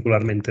también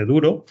particularmente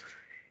duro.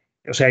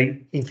 O sea,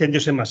 hay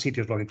incendios en más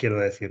sitios, lo que quiero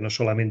decir, no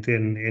solamente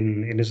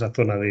en esa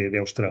zona de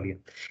Australia.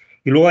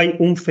 Y luego hay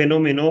un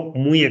fenómeno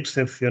muy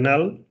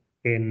excepcional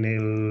en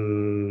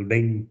el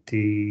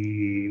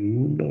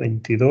 21,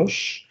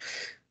 22,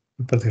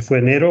 me parece que fue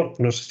enero,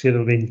 no sé si era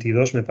el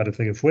 22, me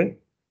parece que fue,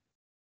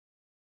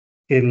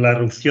 en la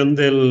erupción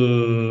del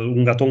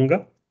Unga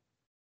Tonga,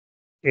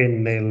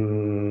 en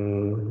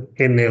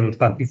el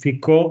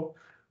Pacífico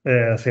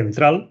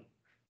central,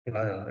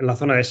 en la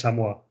zona de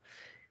Samoa.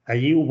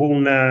 Allí hubo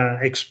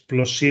una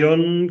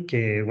explosión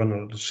que,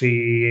 bueno,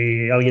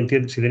 si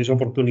tenéis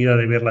oportunidad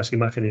de ver las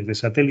imágenes de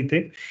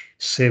satélite,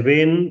 se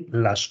ven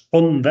las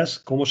ondas,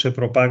 cómo se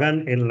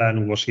propagan en la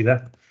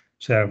nubosidad.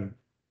 O sea,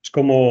 es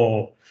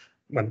como,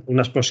 bueno,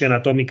 una explosión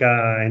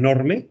atómica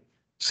enorme.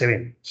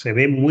 Se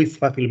ve muy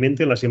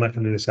fácilmente en las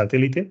imágenes de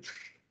satélite.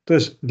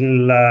 Entonces,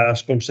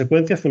 las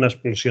consecuencias fue una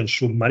explosión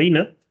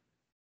submarina.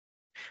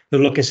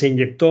 Entonces, lo que se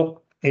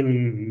inyectó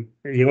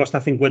llegó hasta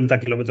 50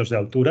 kilómetros de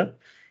altura,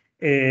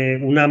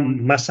 una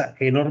masa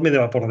enorme de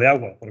vapor de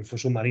agua, porque fue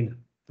submarina.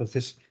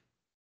 Entonces,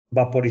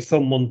 vaporizó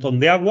un montón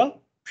de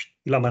agua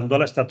y la mandó a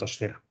la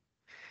estratosfera.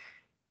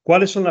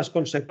 ¿Cuáles son las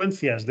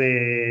consecuencias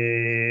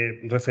de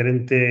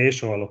referente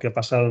eso a lo que ha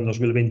pasado en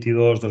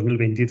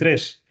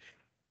 2022-2023?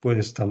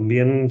 Pues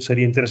también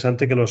sería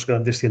interesante que los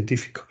grandes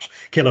científicos,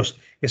 que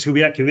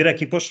hubiera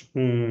equipos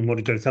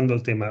monitorizando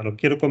el tema. Lo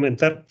quiero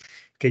comentar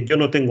que yo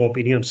no tengo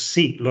opinión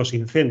si los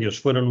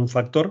incendios fueron un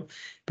factor,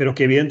 pero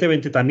que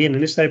evidentemente también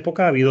en esta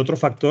época ha habido otro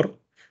factor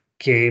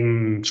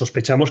que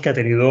sospechamos que ha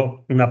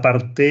tenido una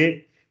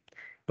parte.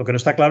 Lo que no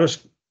está claro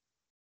es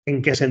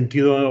en qué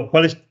sentido,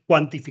 cuál es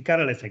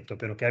cuantificar el efecto,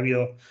 pero que ha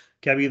habido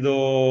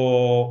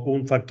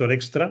un factor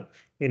extra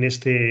en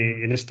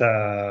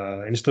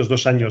estos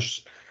 2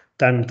 años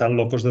tan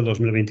locos de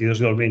 2022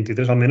 y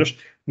 2023, al menos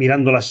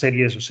mirando las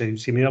series, o sea,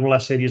 si miramos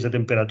las series de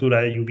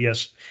temperatura y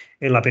lluvias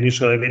en la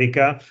península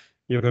ibérica,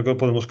 yo creo que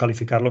podemos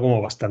calificarlo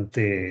como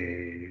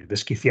bastante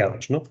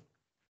desquiciados, ¿no?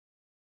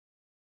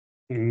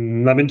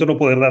 Lamento no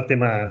poder darte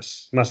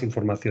más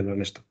información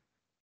en esto.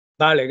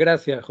 Vale,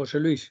 gracias, José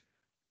Luis.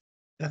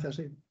 Gracias,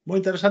 sí. Muy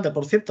interesante.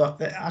 Por cierto,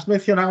 has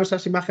mencionado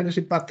esas imágenes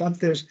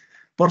impactantes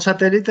por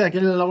satélite. Aquí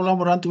en el aula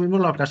Morán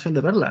tuvimos la ocasión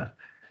de verlas,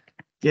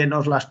 que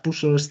nos las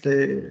puso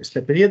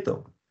este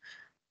Prieto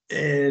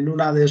en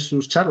una de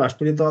sus charlas.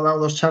 Prieto ha dado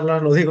 2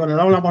 charlas, lo digo, en el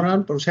aula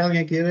Morán, por si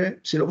alguien quiere,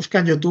 si lo busca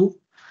en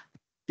YouTube,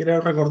 quiero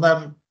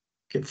recordar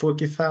que fue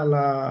quizá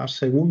la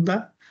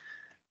segunda,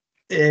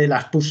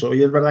 las puso.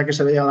 Y es verdad que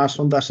se veían las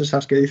ondas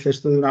esas que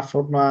dices tú de una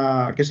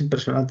forma que es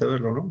impresionante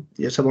verlo, ¿no?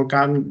 Y ese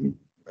volcán,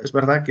 es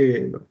verdad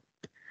que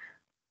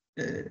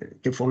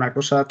fue una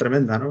cosa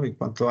tremenda, ¿no? En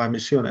cuanto a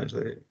emisiones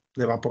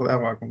de vapor de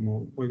agua,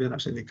 como muy bien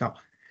has indicado.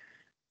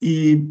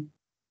 Y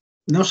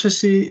no sé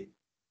si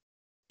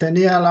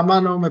tenía a la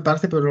mano, me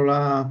parece, pero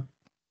la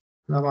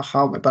ha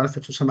bajado, me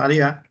parece, José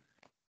María.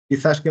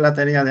 Quizás que la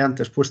tenía de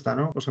antes puesta,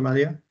 ¿no, José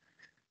María?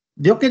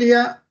 Yo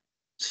quería,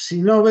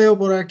 si no veo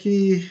por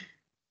aquí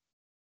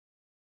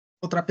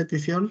otra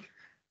petición,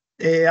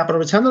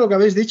 aprovechando lo que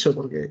habéis dicho,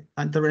 porque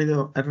ha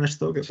intervenido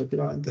Ernesto, que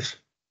efectivamente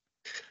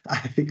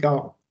ha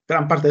dedicado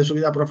gran parte de su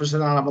vida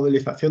profesional a la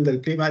modelización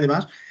del clima y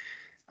demás,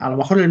 a lo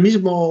mejor el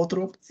mismo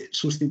otro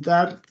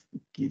suscitar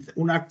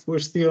una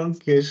cuestión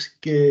que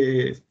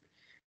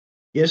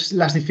es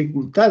las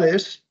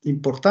dificultades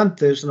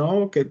importantes,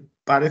 ¿no? Que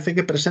parece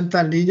que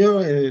presenta el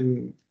Niño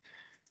en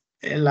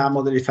la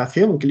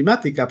modelización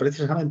climática,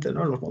 precisamente,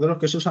 ¿no? Los modelos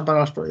que se usan para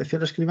las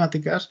proyecciones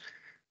climáticas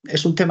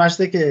es un tema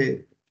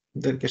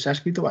del que se ha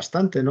escrito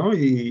bastante, ¿no?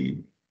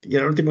 Y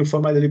el último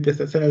informe del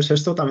IPCC en el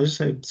sexto también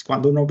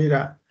cuando uno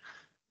mira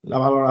la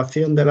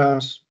valoración de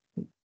las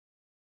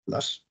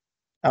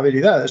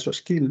habilidades o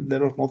skill de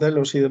los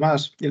modelos y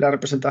demás, y la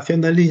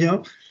representación del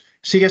Niño,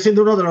 sigue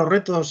siendo uno de los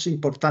retos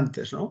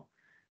importantes, ¿no?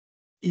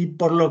 Y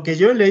por lo que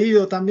yo he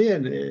leído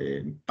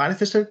también,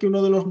 parece ser que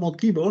uno de los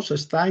motivos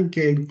está en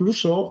que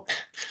incluso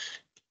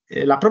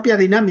la propia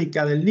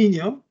dinámica del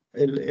Niño,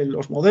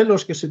 los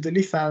modelos que se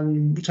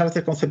utilizan muchas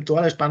veces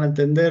conceptuales para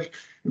entender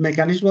el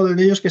mecanismo del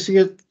Niño, es que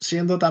sigue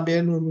siendo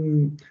también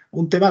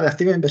un tema de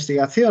activa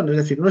investigación. Es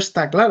decir, no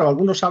está claro.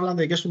 Algunos hablan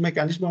de que es un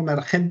mecanismo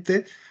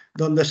emergente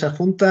donde se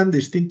juntan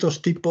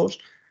distintos tipos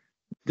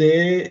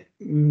de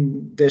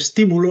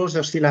estímulos,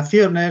 de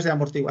oscilaciones, de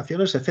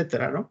amortiguaciones,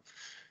 etcétera, ¿no?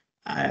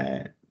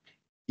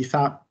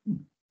 Quizá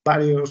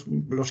varios,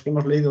 los que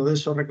hemos leído de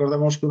eso,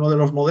 recordemos que uno de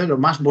los modelos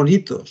más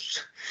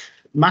bonitos,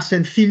 más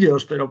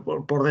sencillos, pero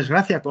por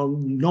desgracia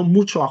con no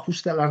mucho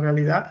ajuste a la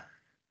realidad,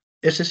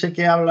 es ese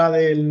que habla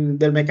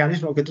del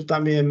mecanismo que tú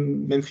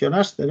también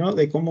mencionaste, ¿no?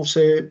 De cómo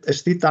se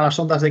excitan las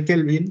ondas de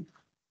Kelvin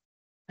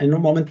en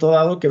un momento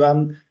dado que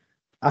van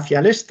hacia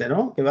el este,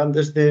 ¿no? Que van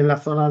desde la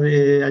zona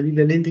de allí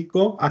del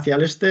Índico hacia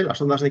el este,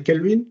 las ondas de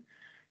Kelvin,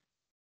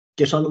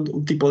 que son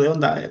un tipo de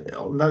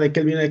onda de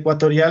Kelvin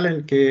ecuatorial, en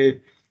el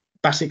que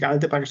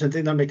básicamente, para que se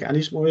entienda el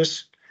mecanismo,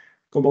 es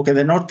como que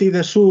de norte y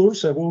de sur,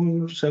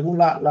 según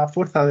la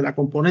fuerza de la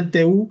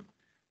componente U,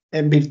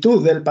 en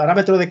virtud del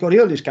parámetro de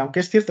Coriolis, que aunque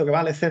es cierto que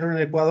vale 0 en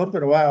el ecuador,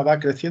 pero va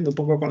creciendo un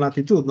poco con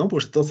latitud, ¿no?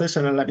 Pues entonces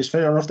en el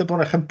hemisferio norte,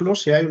 por ejemplo,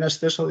 si hay un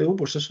exceso de U,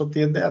 pues eso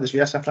tiende a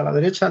desviarse hacia la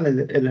derecha, en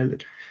el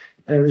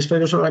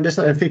hemisferio sur, es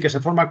decir, que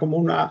se forma como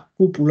una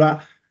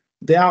cúpula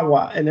de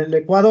agua en el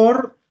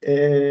ecuador.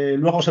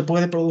 Luego se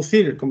puede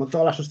producir, como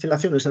todas las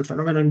oscilaciones, el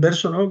fenómeno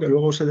inverso, ¿no? Que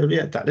luego se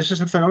desvía y tal. Ese es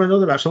el fenómeno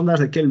de las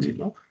ondas de Kelvin,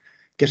 ¿no?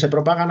 Que se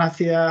propagan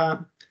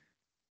hacia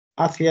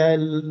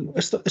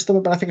esto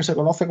me parece que se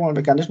conoce como el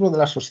mecanismo de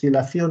las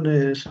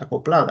oscilaciones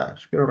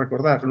acopladas, quiero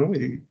recordar, ¿no?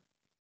 Y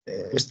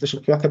Este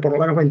surgió hace por lo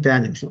menos 20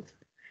 años, ¿no?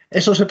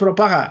 Eso se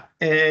propaga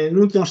en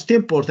unos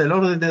tiempos del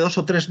orden de 2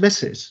 o 3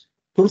 meses.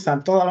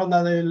 Cruzan toda la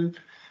onda del...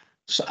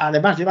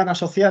 Además, llevan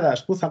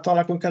asociadas, cruzan toda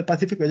la cuenca del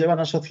Pacífico, llevan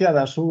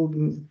asociadas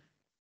un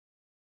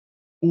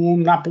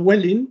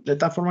upwelling, de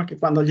tal forma que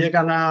cuando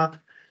llegan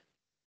a...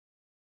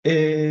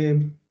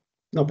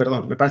 no,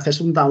 perdón, me parece es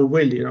un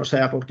downwelling, o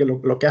sea, porque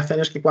lo que hacen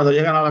es que cuando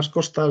llegan a las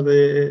costas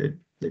de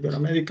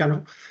Iberoamérica,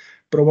 ¿no?,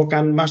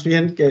 provocan más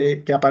bien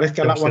que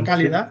aparezca el agua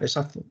cálida,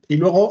 exacto. Y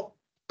luego,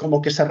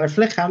 como que se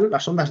reflejan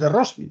las ondas de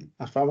Rossby,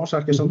 las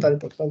famosas que son tan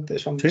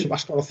importantes, son mucho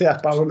más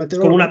conocidas para los meteorólogos. Es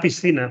como una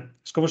piscina,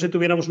 es como si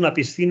tuviéramos una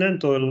piscina en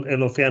todo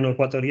el océano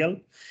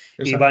ecuatorial.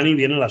 Exacto. Y van y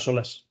vienen las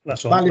olas,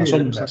 las ondas.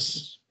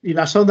 Exacto. Y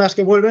las ondas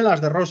que vuelven,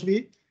 las de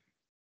Rossby,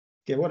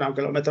 que bueno,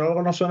 aunque los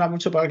meteorólogos no suena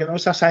mucho para el que no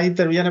esas, ahí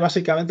interviene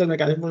básicamente el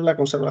mecanismo de la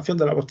conservación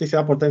de la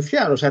vorticidad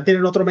potencial. O sea,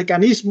 tienen otro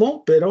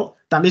mecanismo, pero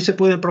también se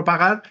pueden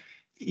propagar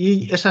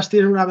y esas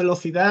tienen una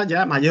velocidad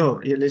ya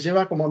mayor y les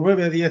lleva como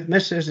 9 o 10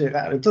 meses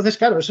llegar. Entonces,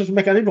 claro, eso es un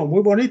mecanismo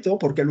muy bonito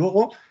porque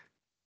luego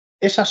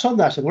esas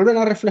ondas se vuelven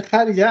a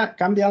reflejar y ya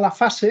cambia la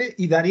fase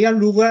y darían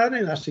lugar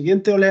en la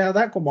siguiente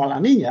oleada como a la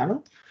Niña,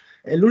 ¿no?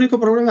 El único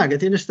problema que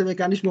tiene este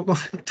mecanismo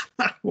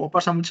conceptual, como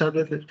pasa muchas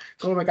veces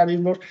con los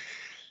mecanismos,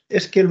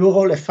 es que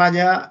luego le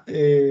falla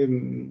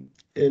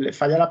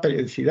la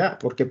periodicidad,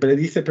 porque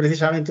predice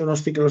precisamente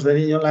unos ciclos de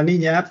Niño en la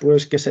Niña,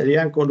 pues que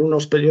serían con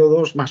unos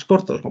periodos más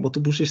cortos. Como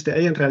tú pusiste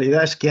ahí, en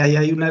realidad es que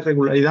hay una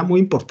irregularidad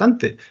muy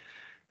importante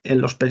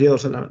en los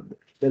periodos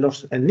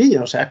del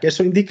Niño. O sea, que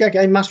eso indica que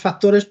hay más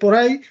factores por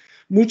ahí,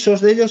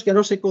 muchos de ellos que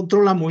no se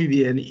controlan muy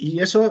bien. Y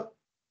eso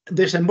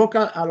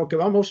desemboca a lo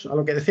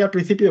que decía al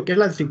principio, que es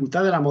la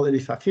dificultad de la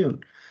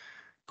modelización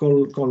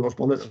con los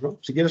modelos, ¿no?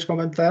 Si quieres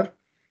comentar.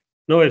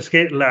 No, es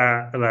que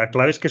la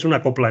clave es que es un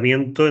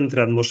acoplamiento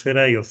entre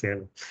atmósfera y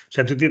océano. O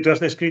sea, tú has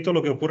descrito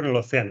lo que ocurre en el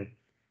océano.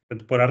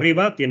 Por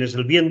arriba tienes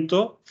el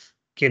viento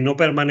que no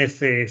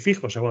permanece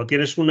fijo. O sea, cuando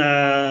tienes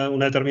una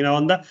determinada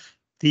onda,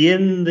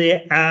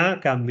 tiende a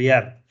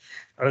cambiar,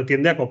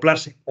 tiende a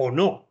acoplarse o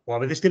no. O a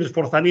veces tienes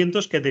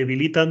forzamientos que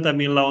debilitan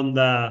también la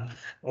onda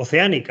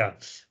oceánica.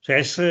 O sea,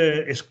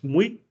 es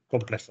muy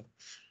complejo.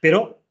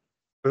 Pero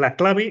la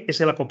clave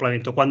es el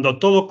acoplamiento. Cuando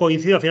todo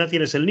coincide, al final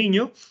tienes el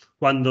Niño.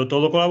 Cuando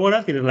todo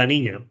colabora, tienes la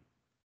Niña.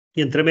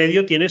 Y entre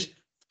medio tienes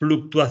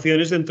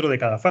fluctuaciones dentro de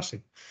cada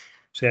fase.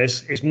 O sea,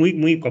 es muy,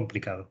 muy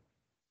complicado.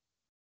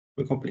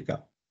 Muy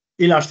complicado.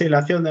 Y la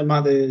oscilación del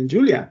mar de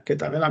Julia, que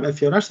también la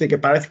mencionaste, que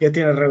parece que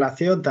tiene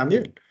relación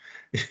también.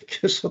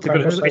 Que es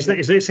otra cosa. Es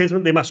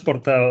de más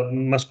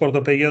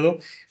corto periodo.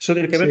 Eso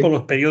tiene que ver con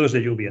los periodos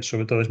de lluvia,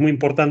 sobre todo. Es muy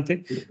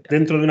importante.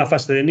 Dentro de una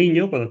fase de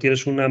Niño, cuando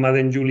tienes una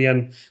Madden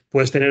Julian,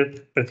 puedes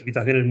tener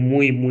precipitaciones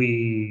muy,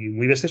 muy,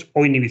 muy bestias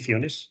o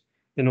inhibiciones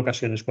en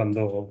ocasiones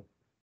cuando...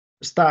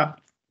 Está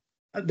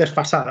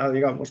desfasada,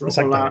 digamos, ¿no?,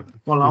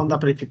 con la onda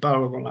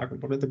principal o con la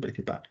componente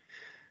principal.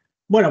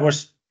 Bueno,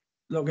 pues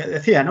lo que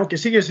decía, ¿no?, que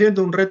sigue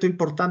siendo un reto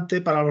importante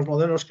para los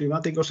modelos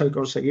climáticos el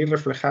conseguir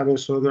reflejar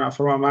eso de una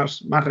forma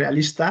más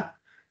realista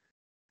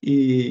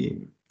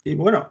y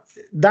bueno,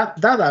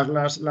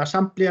 dadas las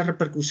amplias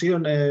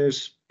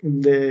repercusiones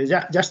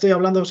ya estoy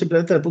hablando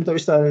simplemente desde el punto de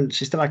vista del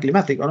sistema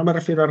climático, no me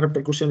refiero a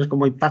repercusiones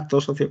como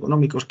impactos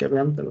socioeconómicos que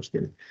realmente los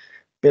tienen.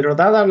 Pero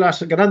dadas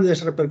las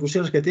grandes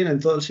repercusiones que tiene en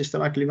todo el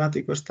sistema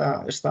climático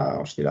esta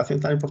oscilación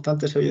tan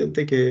importante, es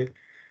evidente que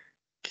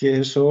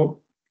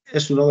eso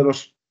es uno de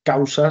los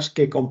causas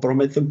que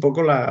compromete un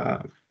poco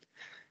la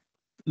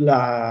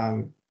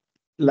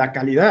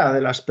calidad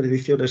de las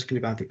predicciones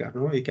climáticas,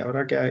 ¿no? Y que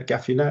habrá que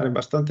afinar en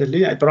bastantes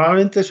líneas. Y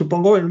probablemente,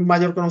 supongo, en un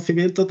mayor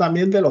conocimiento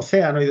también del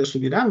océano y de su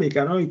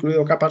dinámica, ¿no?,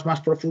 incluido capas más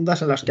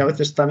profundas en las que a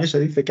veces también se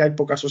dice que hay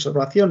pocas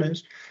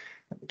observaciones,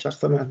 en muchas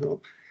zonas,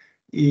 ¿no?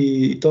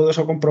 Y todo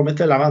eso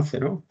compromete el avance,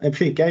 ¿no? En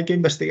fin, que hay que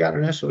investigar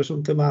en eso, es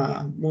un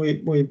tema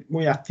muy, muy,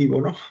 muy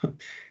activo, ¿no?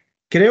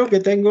 Creo que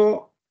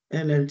tengo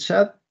en el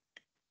chat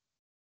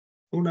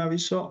un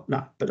aviso,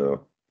 no,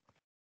 pero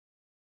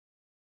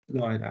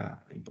no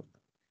era importante.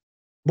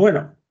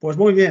 Bueno, pues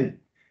muy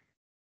bien.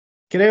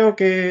 Creo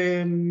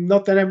que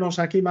no tenemos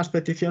aquí más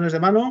peticiones de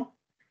mano.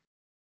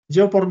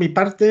 Yo, por mi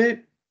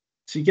parte,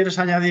 si quieres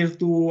añadir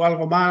tú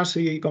algo más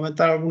y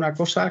comentar alguna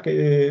cosa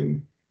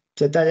que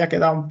se te haya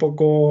quedado un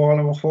poco, a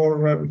lo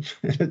mejor,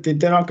 en el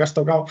tintero, aunque has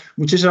tocado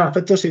muchísimos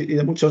aspectos y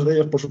de muchos de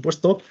ellos, por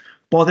supuesto,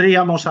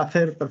 podríamos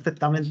hacer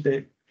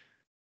perfectamente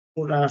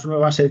unas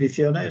nuevas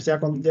ediciones. Ya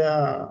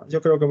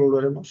yo creo que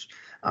volveremos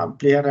a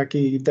ampliar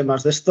aquí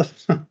temas de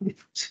estos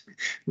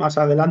más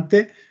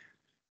adelante.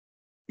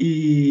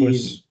 Y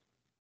pues,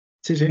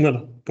 sí.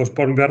 Bueno, pues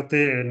por mi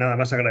parte, nada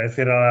más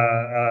agradecer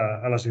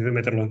a la Asociación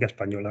Meteorológica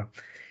Española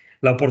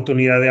la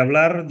oportunidad de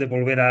hablar, de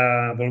volver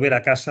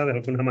a casa de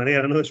alguna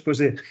manera, ¿no?, después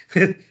de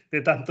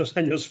tantos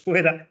años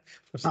fuera.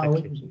 O sea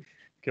bueno, sí.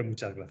 que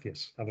muchas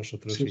gracias a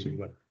vosotros Sí.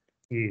 Bueno,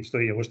 y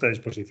estoy a vuestra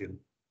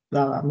disposición.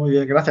 Nada, muy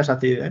bien, gracias a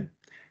ti, ¿eh?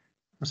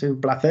 Ha sido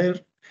un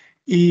placer.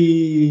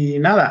 Y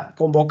nada,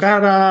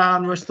 convocar a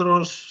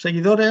nuestros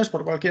seguidores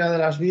por cualquiera de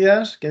las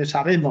vías, que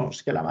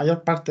sabemos que la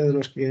mayor parte de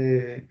los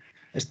que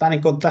están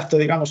en contacto,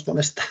 digamos, con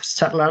estas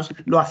charlas,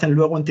 lo hacen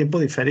luego en tiempo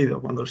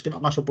diferido, cuando lo estima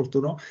más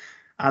oportuno,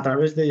 a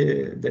través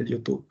del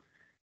YouTube.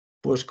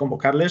 Pues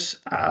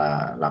convocarles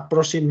a la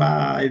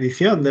próxima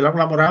edición del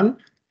Aula Moral,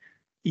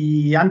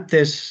 y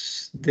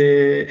antes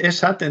de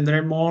esa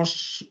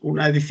tendremos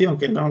una edición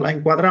que no la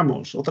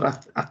encuadramos, otra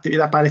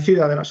actividad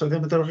parecida de la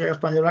Asociación Meteorológica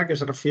Española, que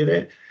se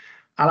refiere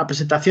a la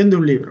presentación de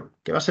un libro,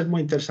 que va a ser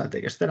muy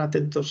interesante, que estén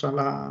atentos a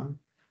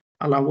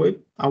la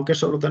web, aunque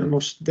eso lo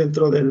tenemos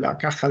dentro de la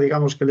caja,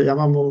 digamos, que le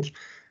llamamos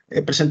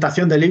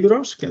presentación de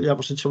libros, que ya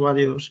hemos hecho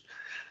varios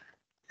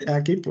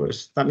aquí,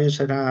 pues también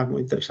será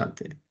muy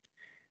interesante.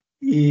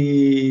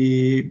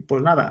 Y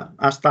pues nada,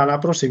 hasta la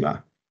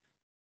próxima.